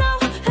pasado,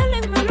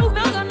 el luz me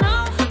ha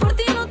ganado. Por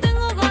ti no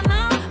tengo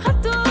ganas, a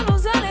todos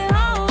los he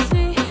alejado,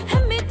 sí.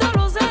 En mí todos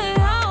los he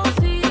dejado,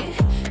 sí.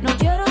 No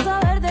quiero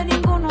saber de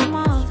ninguno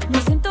más. Me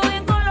siento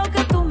bien con lo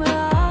que tú me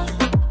das.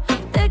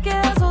 Te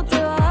quedas o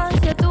te vas,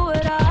 ya tú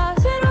verás.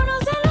 Pero no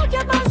sé lo que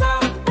ha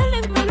pasado, el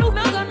luz me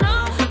ha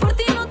ganado. Por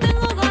ti no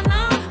tengo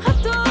ganas, a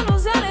todos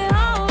los he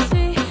alejado,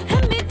 sí.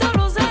 En mí todos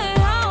los he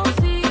dejado,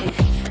 sí.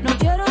 No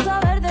quiero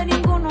saber de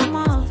ninguno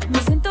más.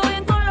 Me siento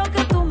bien con lo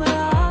que tú me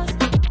das.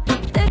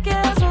 Te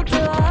quedas o te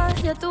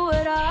vas, ya tú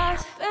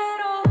verás.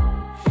 Pero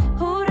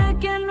juré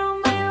que no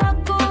me iba a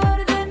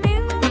coger de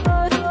ningún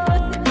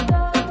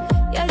lado.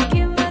 Y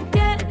aquí me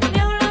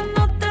tiene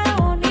hablándote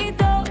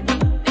bonito.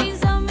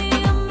 Mis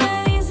amigas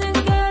me dicen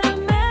que eres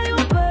medio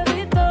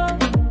perrito.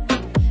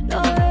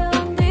 Lo de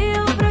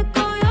bandido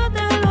fresco yo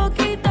te lo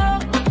quito.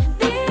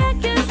 Dije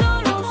que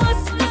solo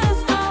haces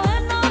esta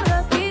vez no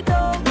repito.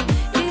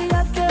 Y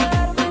ya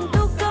quedarme en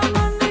tu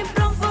cama es mi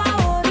plan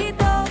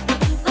favorito.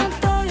 No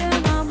estoy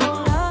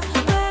enamorada,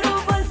 pero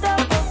falta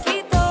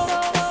poquito.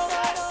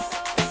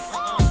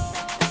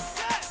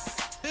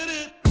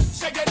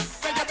 Shake it,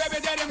 make it, baby,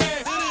 daddy me.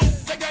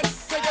 Shake it,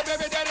 make it,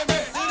 baby, daddy me.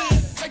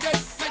 Shake it,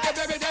 make it,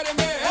 baby, daddy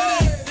me.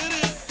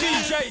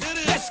 DJ,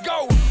 let's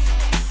go.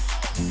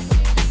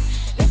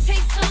 It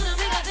takes two to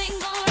make a thing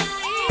go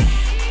right,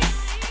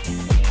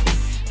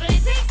 but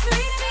it takes three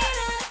to be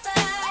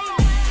outside.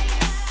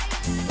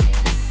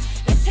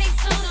 It takes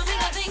two to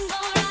make a thing go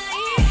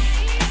right,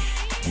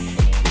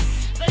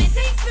 but it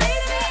takes three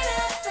to be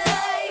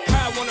outside. I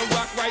wanna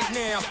rock right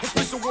now. It's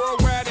Mr.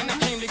 Worldwide and I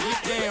came to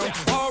get down.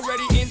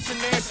 Already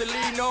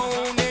internationally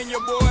known and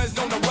your boys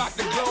know to rock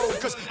the globe.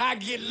 Cause I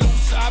get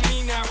loose, I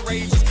mean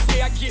outrageous.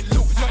 Yeah, I get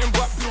loose, nothing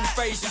but blue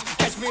faces.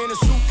 Catch me in a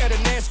suit at a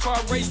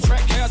NASCAR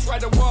racetrack. House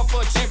right the wall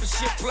for a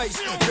championship place.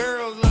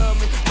 Girls love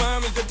me,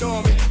 mamas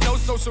adore me. No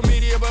social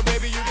media, but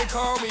baby you can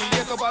call me. Y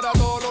esto para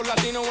todos los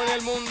latinos en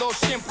el mundo.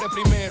 Siempre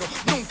primero,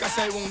 nunca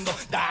segundo.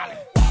 Dale.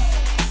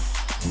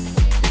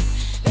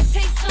 It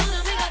takes two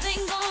to make a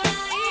thing go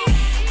right,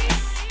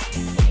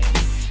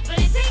 but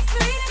it takes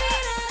three to be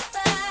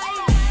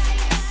outside.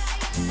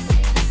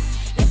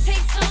 It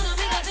takes two to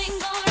make a thing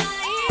go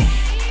right,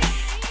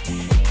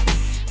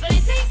 but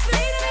it takes three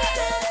to be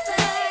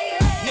outside.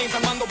 Names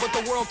Armando, but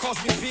the world calls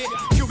me big.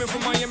 Cuban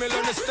from Miami,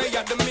 learn to stay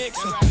out the mix.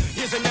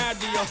 Here's an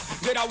idea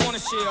that I wanna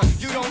share.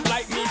 You don't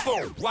like me,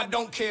 fool, I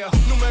don't care.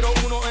 Numero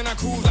uno and I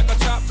cruise like a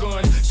Top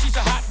Gun. She's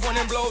a hot one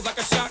and blows like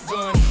a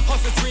shotgun.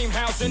 Hustle dream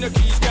house and the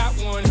keys got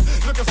one.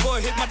 Looking for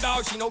a hit, my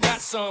dog, she know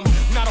got some.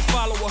 Not a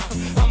follower,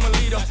 I'm a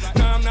leader.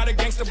 Nah, I'm not a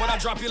gangster, but I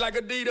drop you like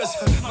Adidas.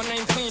 My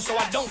name clean, so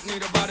I don't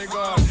need a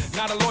bodyguard.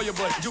 Not a lawyer,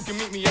 but you can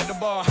meet me at the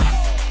bar.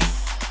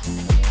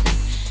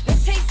 It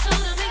takes two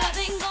to make a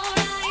thing go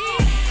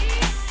right,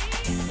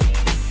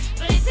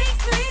 but it takes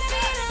three to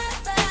be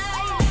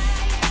outside.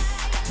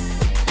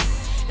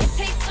 It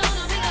takes two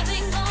to make a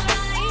thing go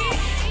right.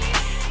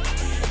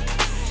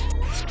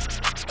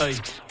 Ey,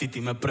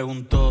 Titi me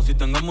preguntó si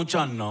tengo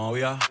muchas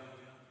novias.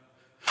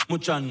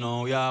 Muchas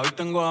novias, hoy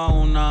tengo a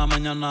una,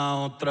 mañana a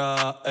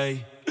otra,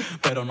 ey.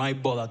 Pero no hay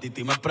boda,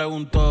 Titi me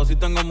preguntó si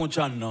tengo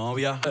muchas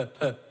novias.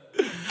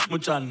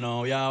 Muchas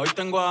novias, hoy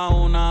tengo a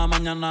una,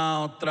 mañana a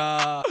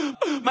otra.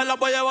 Me las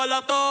voy a llevar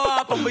a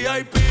todas pa' un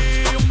VIP,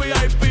 ey.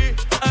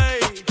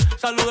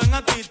 Saluden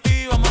a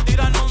Titi, vamos a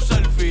tirarnos un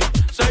selfie.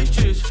 6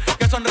 chis,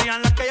 que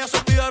sonrían las que ya se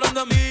olvidaron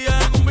de mí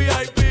en un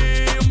VIP,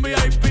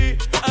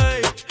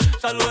 ey.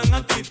 Saluden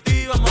a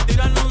Titi, vamos a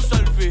tirarnos un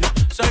selfie.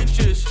 6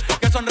 chis,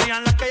 que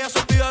sonrían las que ya se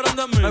olvidaron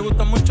de mí. Me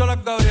gustan mucho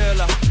las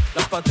Gabriela,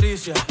 las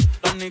Patricia,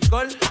 las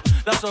Nicole,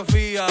 la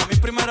Sofía. Mi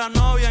primera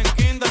novia en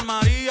Kinder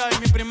María y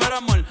mi primer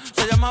amor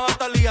se llamaba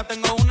Talía.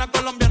 Tengo una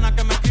colombiana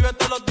que me escribe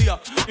todos los días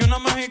y una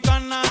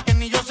mexicana que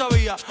ni yo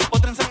sabía.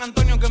 Otra en San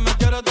Antonio que me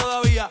quiere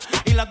todavía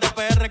y las de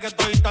PR que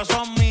toditas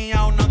son mías.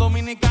 Una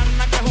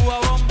dominicana que juega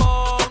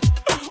bombón,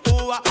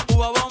 uva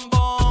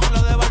bombón.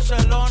 La de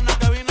Barcelona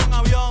que vino en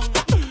avión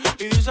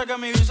y dice que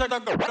mi visa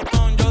está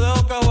cabrón. Yo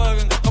dejo que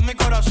jueguen con mi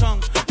corazón.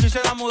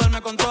 Quisiera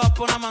mudarme con todas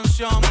por una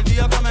mansión. El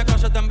día que me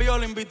case te envío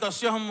la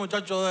invitación,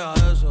 muchacho, deja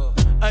eso.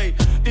 Ey,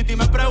 Titi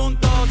me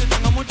preguntó si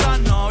tengo muchas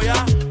novias.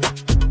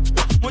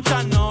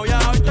 Muchas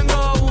novias, hoy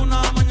tengo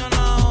una,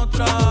 mañana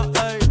otra,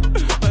 ey.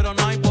 Pero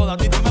no hay boda.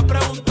 Titi me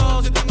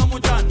preguntó si tengo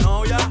muchas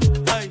novias.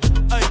 Ey,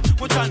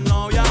 muchas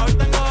novias, hoy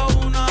tengo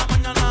una,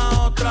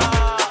 mañana otra.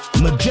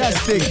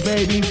 Majestic,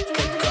 baby.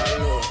 Qué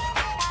calor,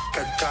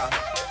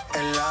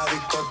 en la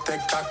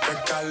discoteca, qué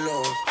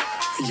calor.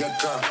 Y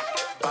acá,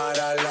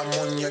 para la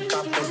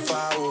muñeca, por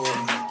favor.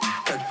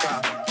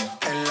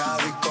 En la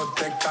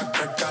discoteca,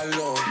 qué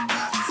calor.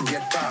 Y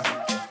acá,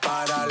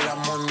 para la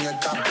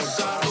muñeca, por favor.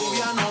 Esa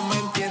rubia no me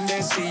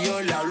entiende si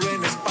yo le hablo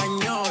en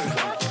español,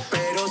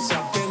 pero se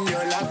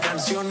aprendió la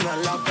canción a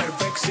la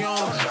perfección.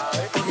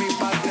 Por mi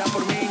patria,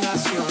 por mi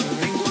nación,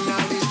 ninguna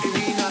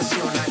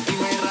discriminación. Aquí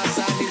no hay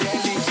raza ni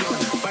religión,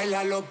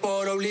 bailalo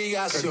por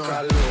obligación.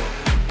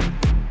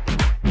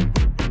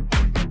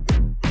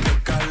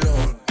 Qué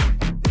calor.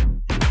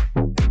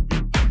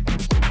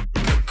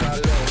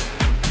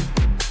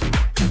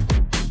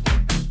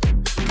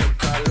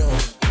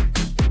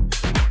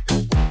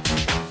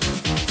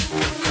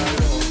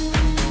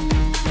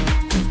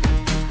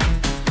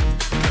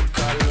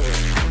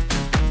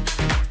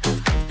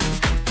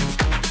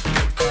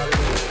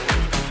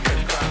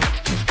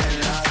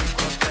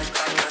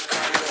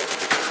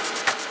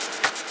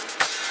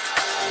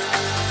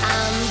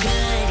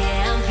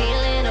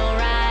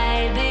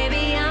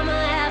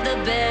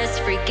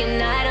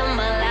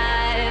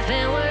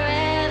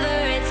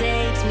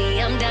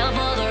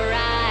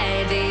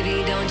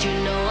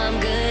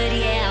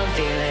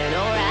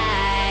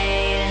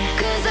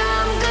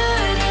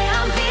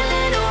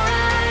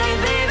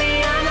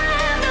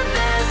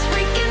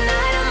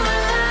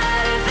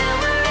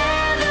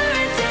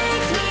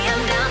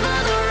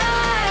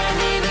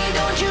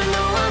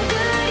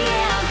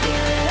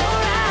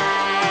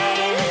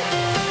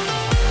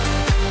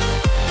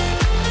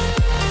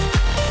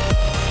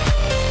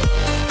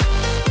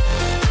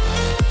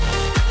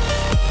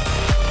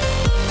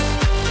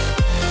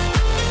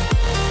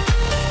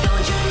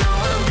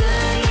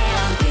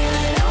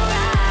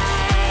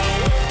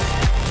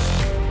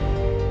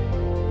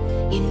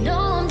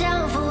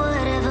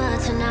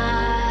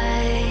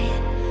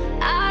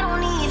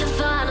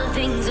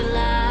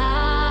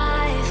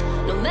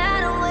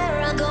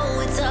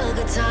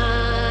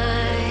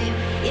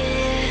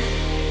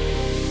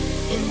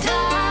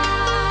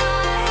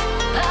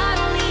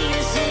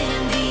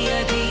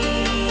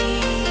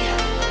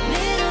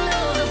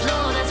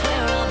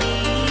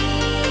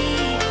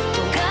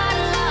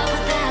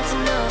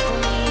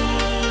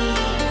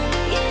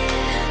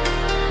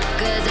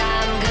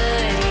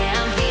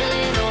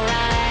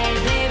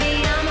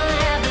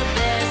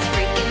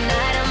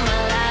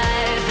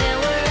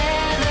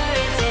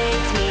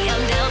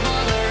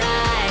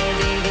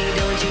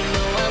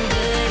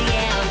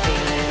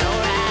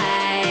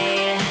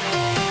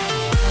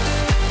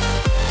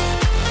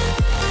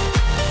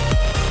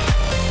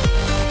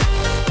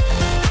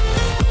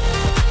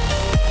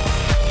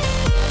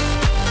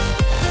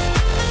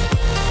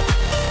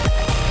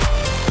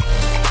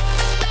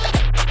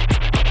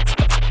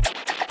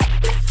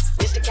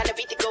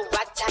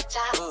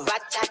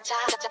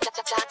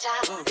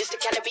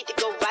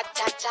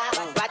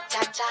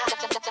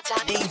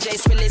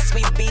 DJs realest,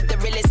 we be the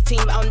realest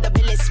team on the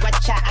billis.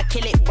 Watch out, I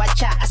kill it,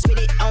 watch out, I spit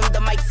it on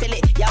the mic, feel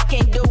it. Y'all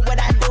can't do what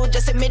I do,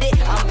 just admit it.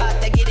 I'm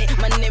about to get it,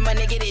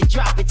 money, get it,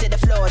 drop it to the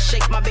floor.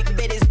 Shake my big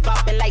bitties,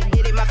 bopping like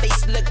did it. My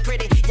face look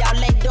pretty, y'all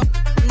ain't do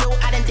know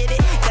I done did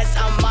it. Cause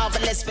I'm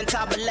marvelous,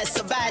 fantabulous,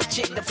 a bad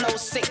chick. The flow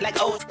sick like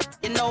oh,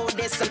 you know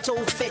this. I'm too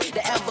fit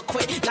to ever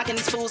quit. Knocking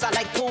these fools out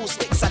like pool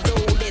sticks. I do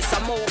this, I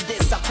move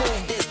this, I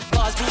prove this.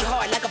 Bars be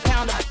hard like a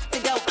pound of to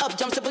go up,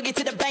 jumps the boogie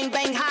to the bang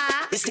bang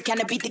high. This the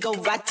kind of beat to go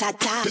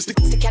rat-ta-ta. This the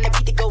kind of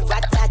beat to go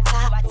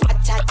rat-ta-ta,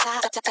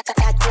 rat-ta-ta,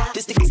 rat-ta-ta.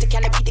 This the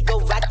kind of beat to go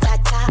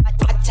rat-ta-ta,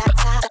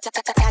 rat-ta-ta,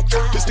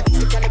 rat-ta-ta. This the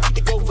kind of beat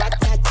to go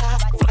rat-ta-ta,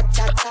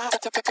 rat-ta-ta,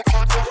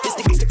 rat-ta-ta. This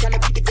the kind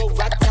of beat to go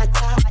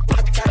rat-ta-ta,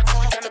 rat-ta-ta.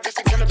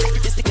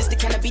 This the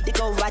kind of beat to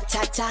go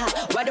rat-ta-ta.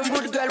 Why them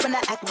rude girl when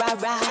I act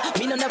rah-rah?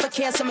 Me no never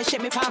care, so me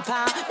shake me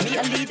pom-pom. Me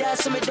a leader,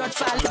 so me don't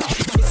follow.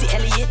 Missy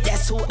Elliott,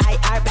 that's who I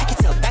are. Back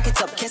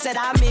it up, kiss it,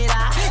 I'm it.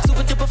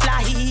 Super duper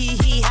fly,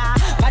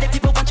 hee-hee-hee-ha. Why do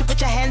people want you put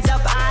your hands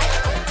up, I?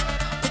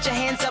 Put your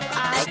hands up,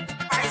 I.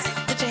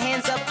 Put your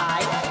hands up,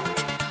 I.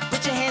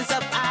 Put your hands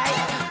up, I.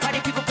 Why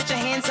do people put your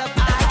hands up, I?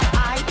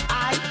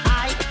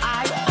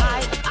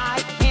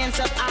 Hands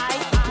up, I.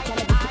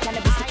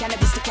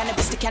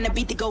 This the kind of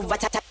beat to go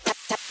rat-ta-ta.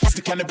 This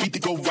the kind of beat to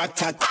go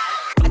rat-ta-ta.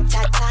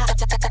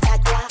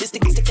 This the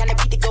kind of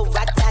beat to go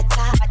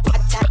rat-ta-ta.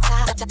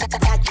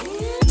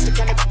 This the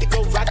kind of beat to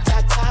go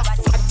rat-ta-ta.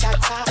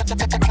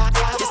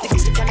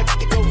 This the kind of beat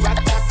to go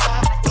rat-ta-ta.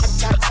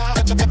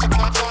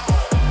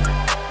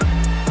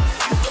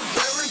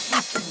 Very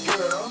sweet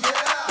girl.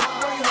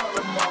 Bring her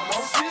to mama.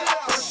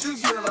 First you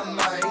get a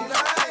night,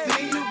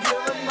 then you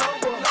get a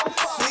number.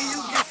 Then you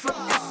get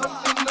some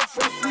in the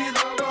front seat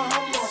of the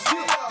Hummer.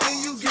 Then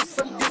you get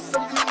some in the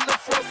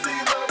front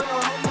seat of the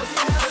Hummer.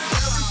 She's a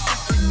very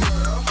sweet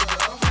girl.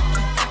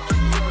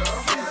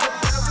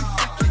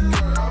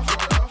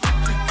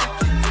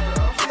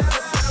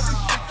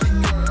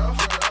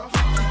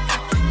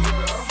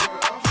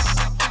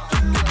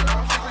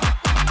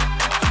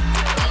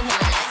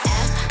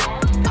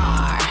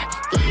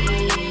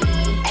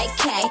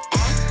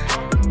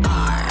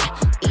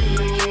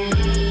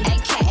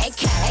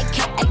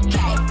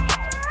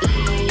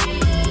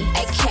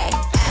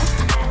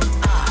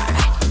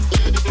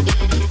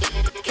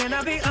 Can I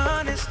be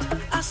honest?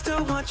 I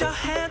still want your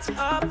hands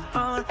up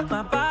on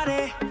my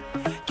body.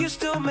 You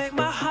still make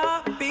my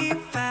heart beat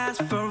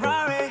fast.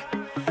 Ferrari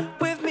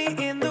with me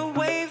in the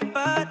wave,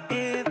 but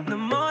in the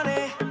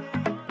morning.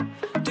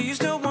 Do you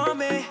still want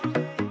me?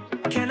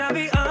 Can I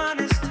be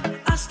honest?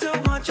 I still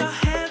want your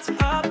hands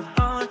up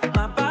on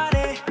my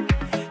body.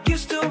 You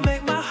still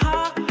make my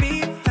heart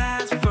beat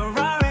fast.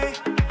 Ferrari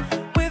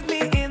with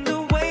me in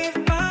the wave,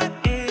 but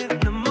in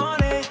the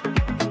morning.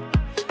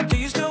 Do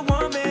you still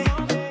want me?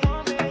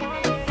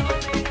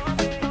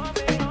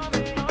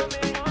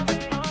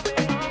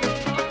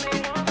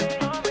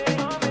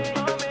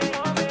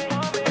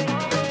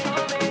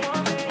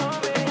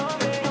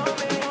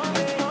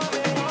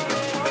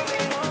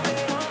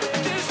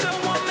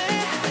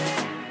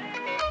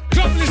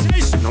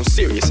 Globalization on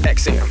Sirius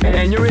XM.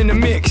 And you're in the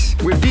mix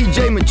with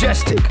DJ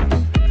Majestic.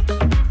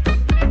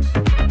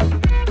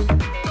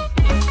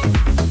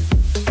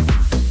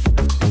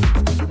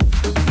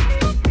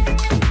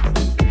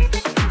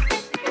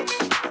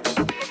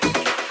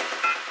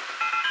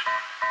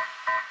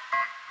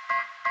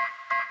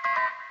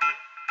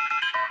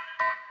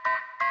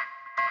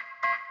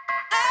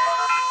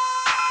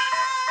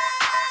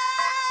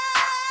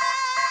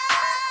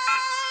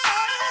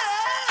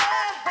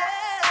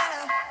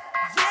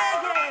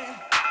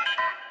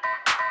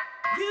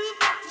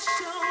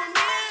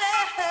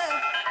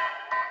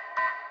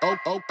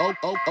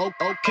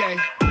 Okay.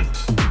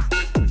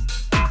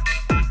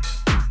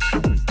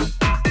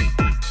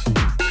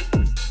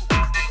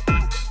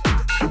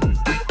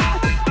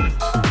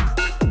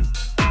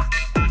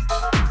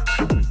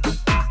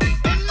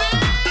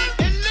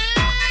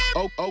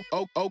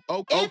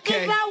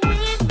 Okay.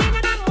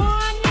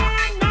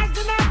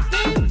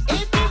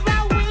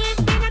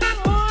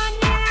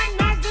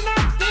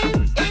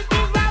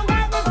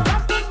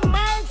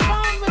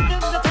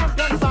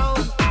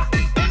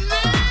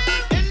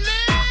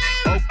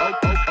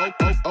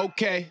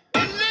 Okay.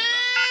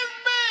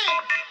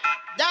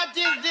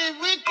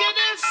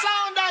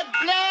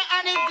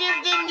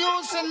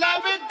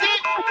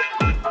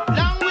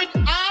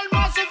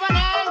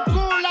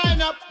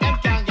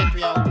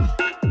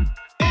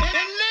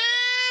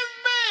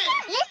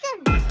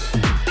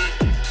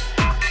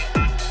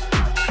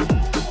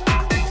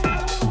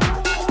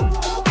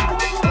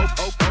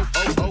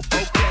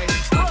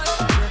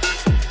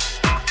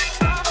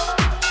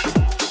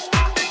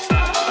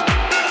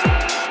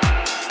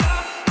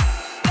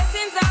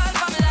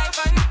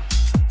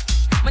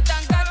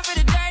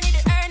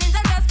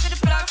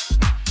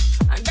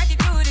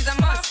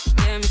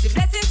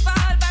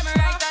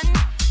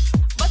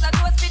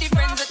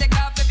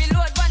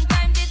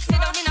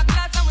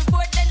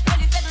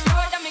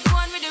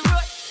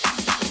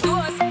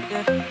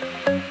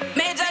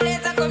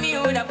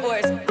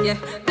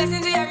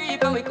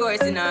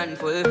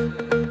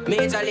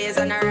 Major lays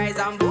on a rise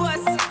and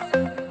boast.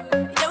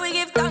 Yeah, we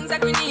give thanks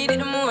like we need it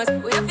the most.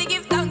 We have to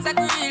give thanks like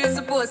we really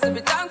supposed to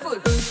be thankful.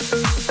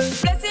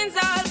 Blessings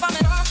all for me.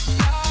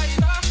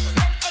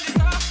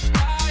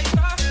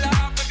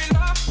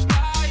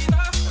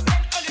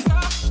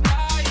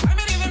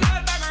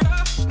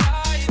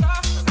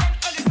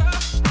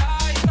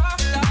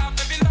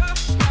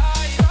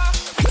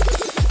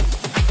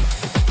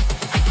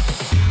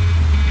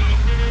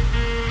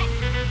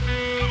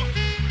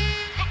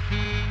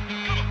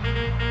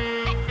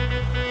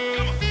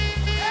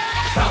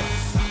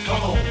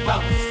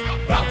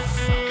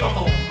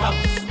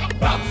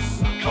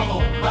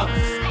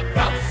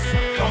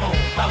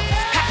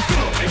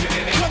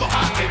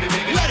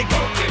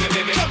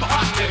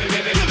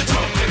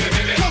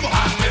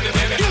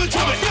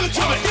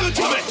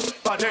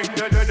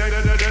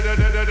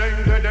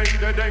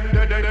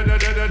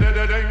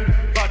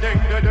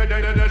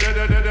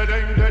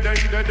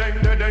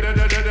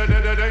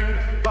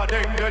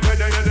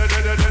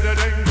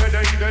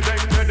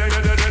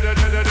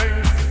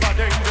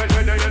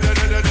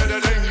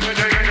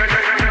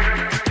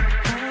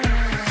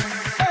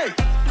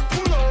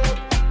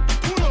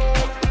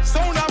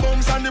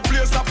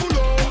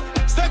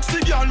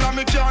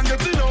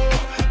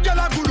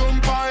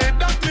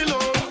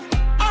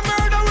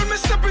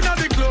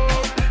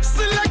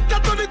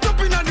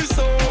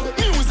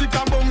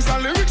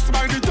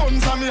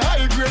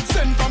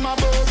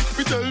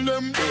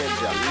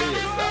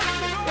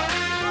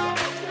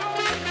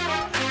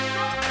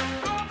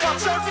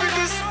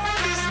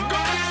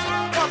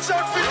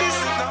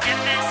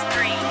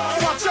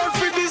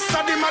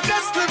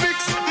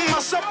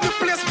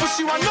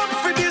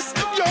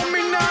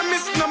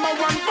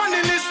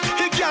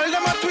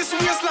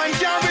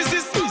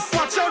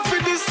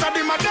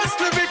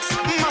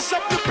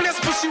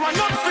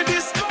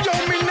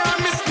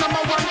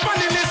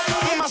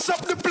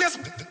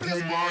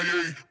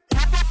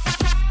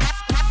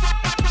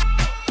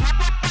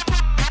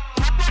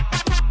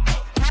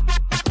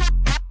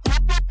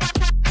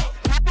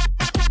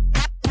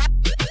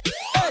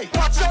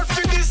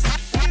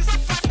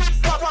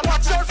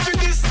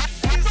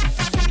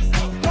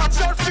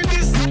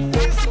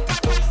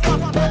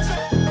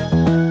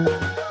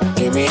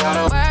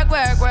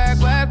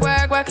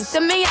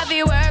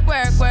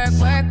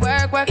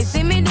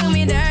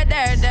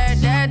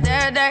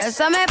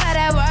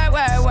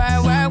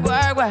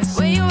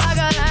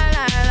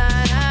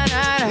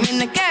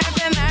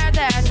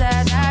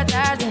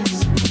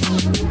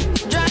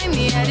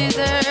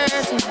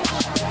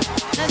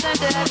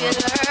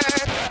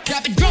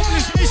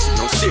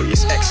 On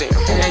Sirius XM.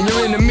 And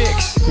you're in the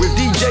mix with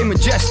DJ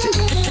Majestic.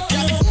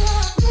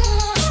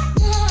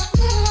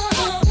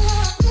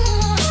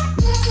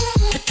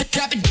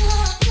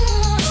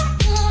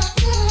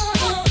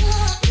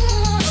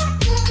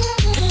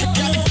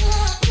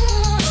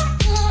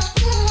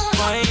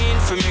 Wine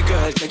for me,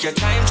 girl, take your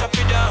time, chop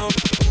it down.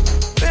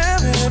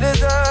 Baby, you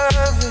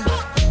deserve it.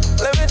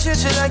 Let me treat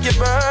you like your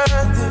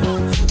birthday.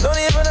 Don't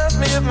even ask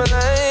me if I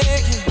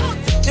like it.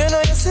 You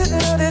know you're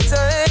sitting on the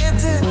tight.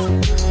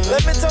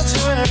 Let me touch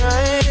you in a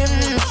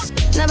rhyme.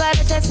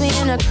 Nobody text me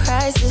in a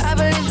crisis. I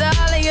believed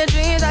all of your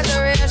dreams are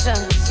duration.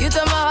 You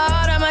took my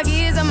heart, all my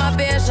keys, and my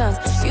patience.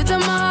 You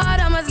took my heart,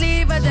 I must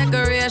leave a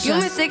decoration.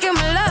 You mistaken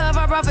my love,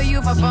 I brought for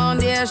you for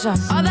foundation.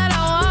 All that I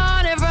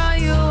wanted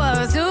from you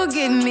was to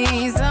give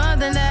me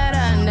something that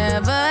I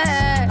never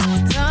had,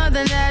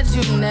 something that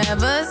you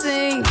never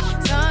seen,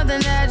 something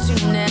that you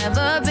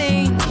never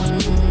been.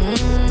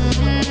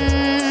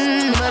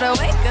 But I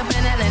wake up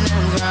and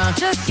nothing's wrong.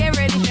 Just get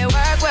ready for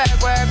work,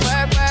 work, work,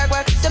 work, work,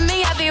 work. To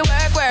me, I be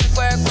work, work,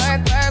 work,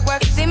 work, work,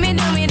 work. You see me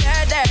do me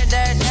dirt, dirt,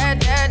 dirt, dirt,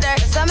 dirt, dirt.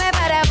 So me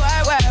about that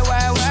work, work,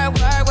 work, work,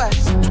 work, work.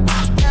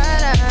 Na,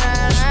 na, na,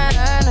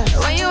 na, na.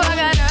 When you walk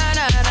out, na,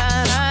 na, na,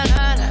 na,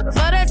 na, na.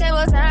 Before the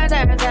table turn,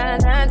 turn, turn,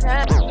 turn,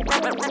 turn.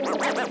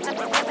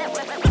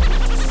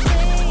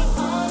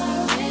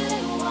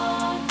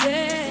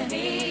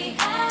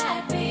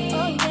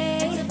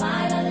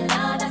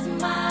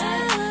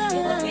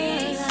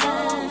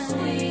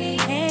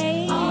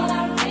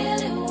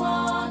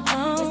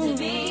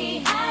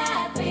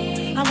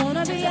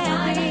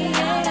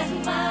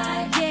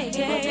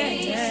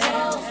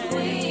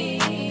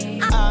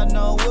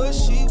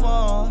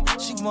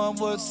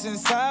 Want what's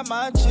inside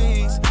my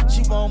jeans.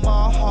 She want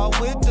my heart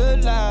with the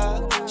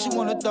lie. She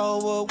wanna throw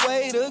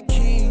away the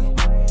key.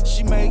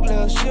 She make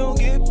love, she don't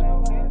get.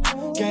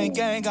 Gang,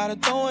 gang, gotta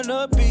throw in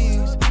the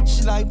beats.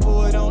 She like,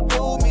 boy, don't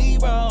do me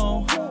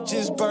wrong.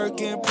 Just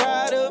Birkin,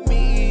 proud of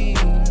me.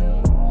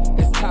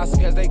 It's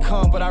toxic as they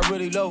come, but I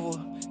really love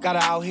her. Got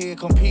her out here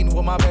competing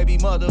with my baby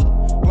mother.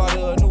 Brought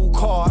her a new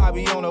car, I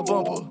be on her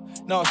bumper.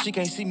 No, she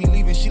can't see me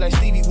leaving, she like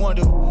Stevie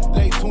Wonder.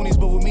 Late 20s,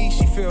 but with me,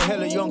 she feel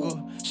hella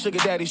younger. Sugar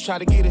daddies try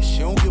to get her, she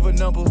don't give a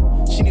number.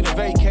 She need a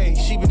vacay,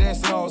 she been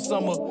dancing all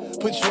summer.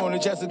 Put you on the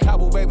Jessica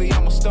Cabo, baby,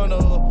 I'm a stunner.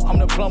 I'm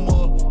the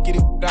plumber, get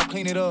it, I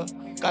clean it up.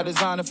 Got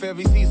designer for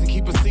every season,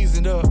 keep it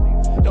seasoned up.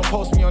 Don't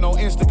post me on no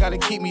Insta, gotta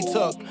keep me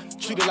tucked.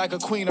 Treat her like a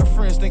queen, her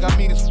friends think I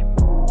mean it.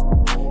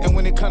 And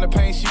when it come to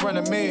pain, she run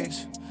a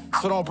mess.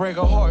 So don't break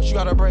her heart, you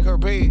gotta break her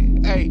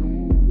bed. Hey,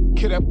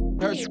 kill that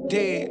her she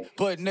dead.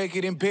 But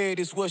naked in bed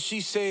is what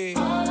she said.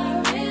 All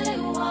I really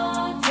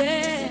want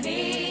is to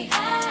be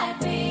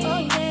happy. Oh,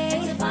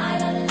 yeah. To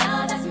find a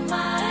love that's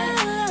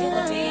mine.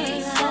 It'll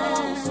be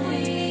so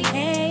sweet.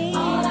 Hey.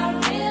 All I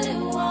really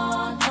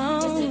want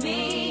is to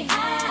be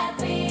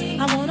happy.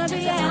 I wanna be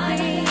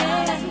happy.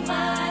 Yeah. That's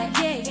mine.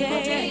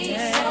 It'll be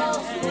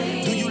so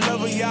sweet. Do you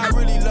love her? Yeah, I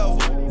really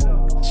love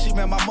her. She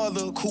met my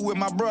mother, cool with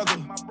my brother.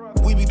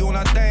 We be doing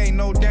our thing,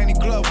 no Danny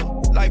Glover.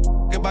 Like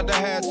about to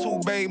have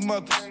 2 baby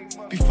mothers.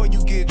 Before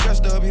you get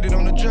dressed up, hit it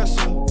on the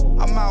dresser.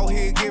 I'm out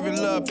here giving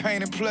love,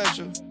 pain, and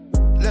pleasure.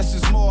 Less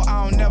is more,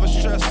 I don't never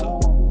stress her.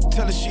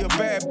 Tell her she a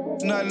bad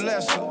nothing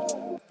lesser.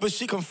 But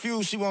she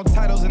confused, she want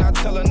titles and I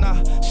tell her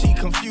nah. She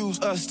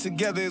confused, us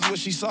together is what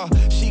she saw.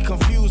 She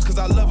confused cause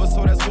I love her,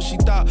 so that's what she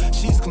thought.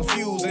 She's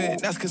confused and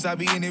that's cause I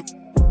be in it.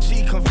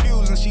 She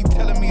confused and she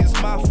telling me it's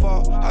my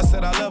fault. I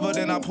said I love her,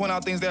 then I point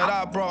out things that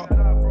I brought.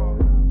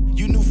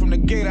 You knew from the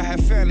gate I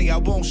had family, I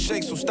won't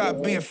shake, so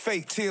stop being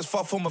fake. Tears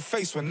fall from my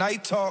face when I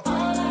talk. All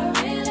I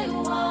really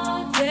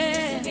want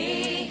is to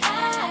be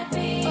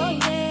happy. Oh,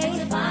 yeah.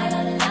 To find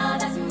a love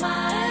that's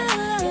mine.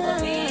 It'll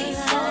be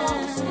so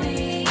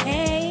sweet.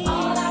 Hey.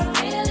 All I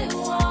really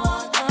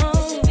want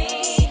is to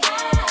be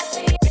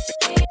happy.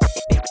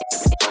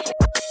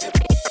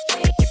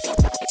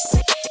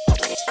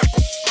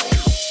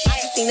 I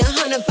seen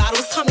 100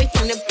 bottles coming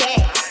from the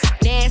back.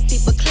 Nasty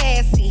but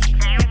classy.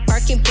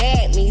 Birkin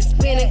bag me.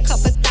 Spend a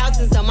couple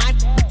thousands on my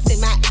in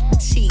my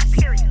cheeks.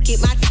 Get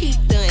my teeth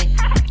done.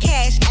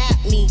 Cash at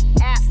me.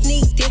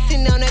 Sneak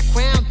dissing on the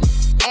ground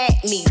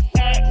at me.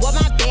 What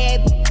my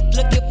bad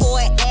looking for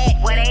an at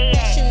me.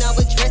 Fashion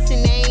over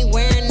dressing, they ain't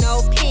wearing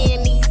no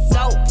panties.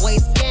 So boy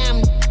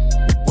scam.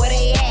 Where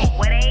they at?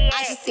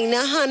 I just seen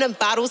 100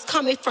 bottles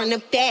coming from the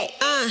back.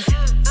 I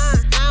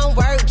don't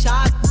work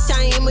jobs.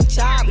 I am a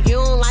job.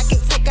 You don't like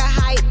it, take a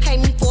hike. Pay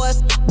me for it.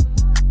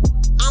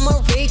 I'm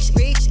a rich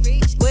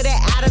with an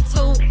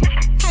attitude.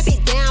 Have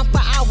it down,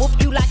 but I whoop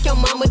you like your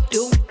mama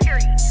do.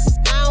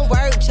 I don't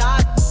work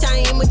job,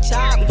 I am a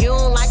job. You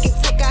don't like it,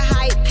 take a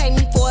hike, pay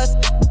me for it.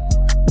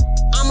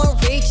 I'm a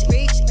rich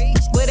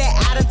with an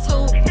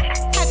attitude.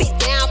 Have it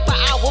down, but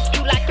I whoop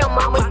you like your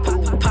mama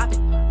do. Pop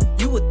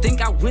it. You would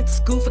think I went to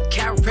school for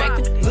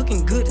chiropractic.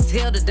 Looking good as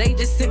hell today,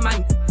 just sent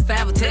my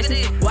 5 text.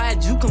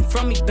 Why'd you come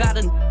from me about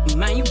a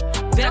man? You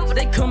back,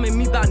 they come at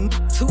me about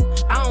too.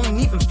 I don't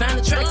even find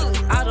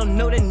attractive. I don't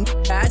know that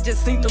I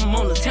just seen them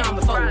on the town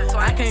before.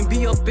 I can't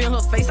be up in her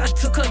face, I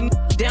took her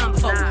down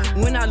before.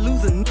 When I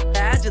lose a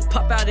I just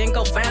pop out and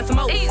go find some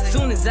more.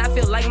 Soon as I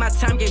feel like my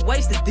time get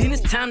wasted, then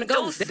it's time to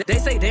go. They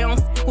say they don't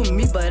f with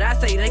me, but I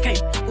say they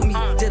can't f with me.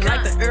 Just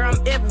like the air, I'm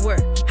everywhere.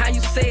 How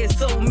you say it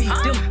so with me?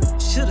 Them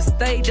should've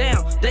stayed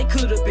down. They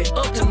could've been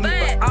up to me,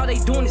 but all they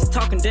doing is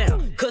talking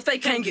down. Cause they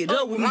can't get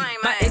up with me.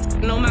 My ex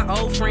know my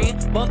old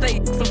friend, both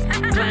they some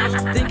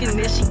clowns. Thinking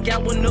that she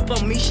got one up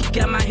on me, she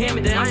got my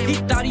hand down. He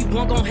thought he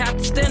wasn't gon' have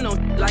to stand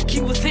on like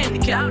he was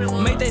handicapped.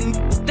 Made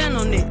that stand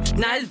on it.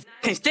 Now his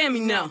can't stand me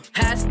now.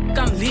 High as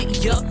I'm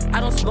lit, yup. I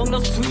don't smoke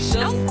no sweet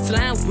shots.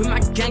 Slime with my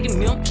gang and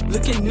them,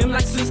 looking at them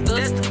like sisters.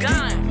 That's the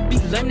gun. Be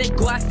letting it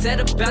go outside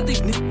about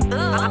these niggas.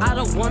 I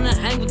don't wanna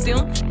hang with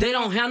them. They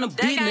don't have no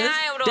business.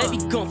 They be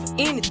going for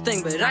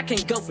anything, but I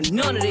can't go for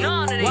none of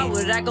that. Why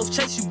would I go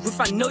chase you if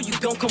I know you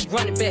gon' come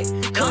running back?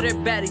 Cut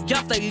everybody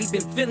off, lately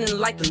been feeling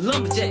like the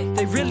lumberjack.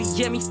 They really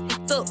get me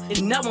f***ed up,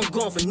 and now I'm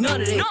going for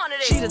none of that.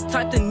 She the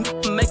type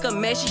to make her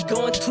mad, she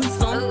going tweet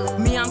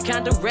some. Me, I'm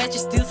kinda ratchet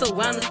still, so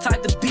I'm the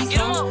type to be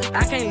some.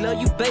 I can't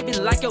love you, baby,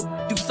 like your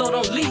do, so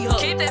don't leave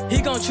her.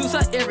 He gon' choose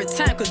her every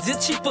time, cause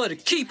it's cheaper to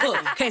keep her.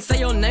 Can't say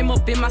your name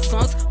up in my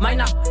songs, might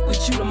not f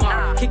with you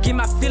tomorrow. Can't get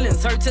my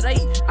feelings hurt today,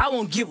 I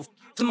won't give a f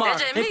tomorrow.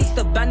 If it's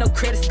about no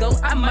credit score,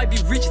 I might be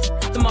rich as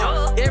f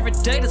tomorrow. Every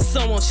day the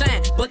sun won't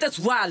shine, but that's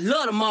why I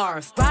love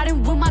tomorrow.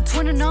 Riding with my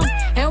twin and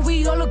and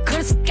we all look good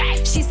as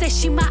f. She said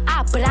she my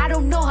op, but I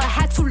don't know her,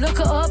 had to look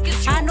her up.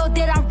 I know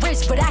that I'm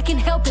rich, but I can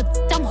help it,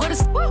 I'm hood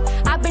as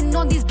f. I've been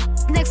on these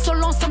next so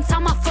long,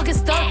 sometimes I fucking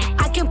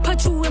stuck. I can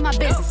put you in my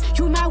business,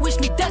 you might wish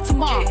me dead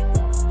tomorrow.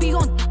 Be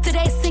on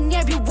today, sing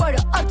every word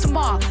of up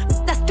tomorrow.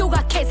 I still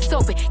got cases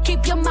open,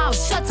 keep your mouth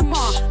shut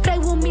tomorrow. Play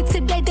with me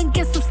today, then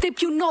get some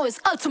sleep, you know it's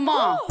up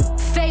tomorrow.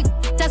 Fake,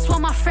 that's why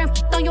my friend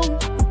on your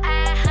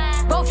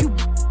both you.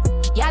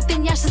 Yeah, I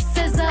think y'all should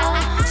scissor.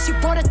 She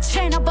bought a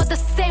chain, I bought the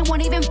same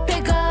one, even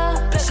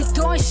bigger. She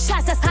throwing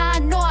shots, that's how I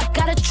know I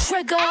got a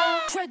trigger.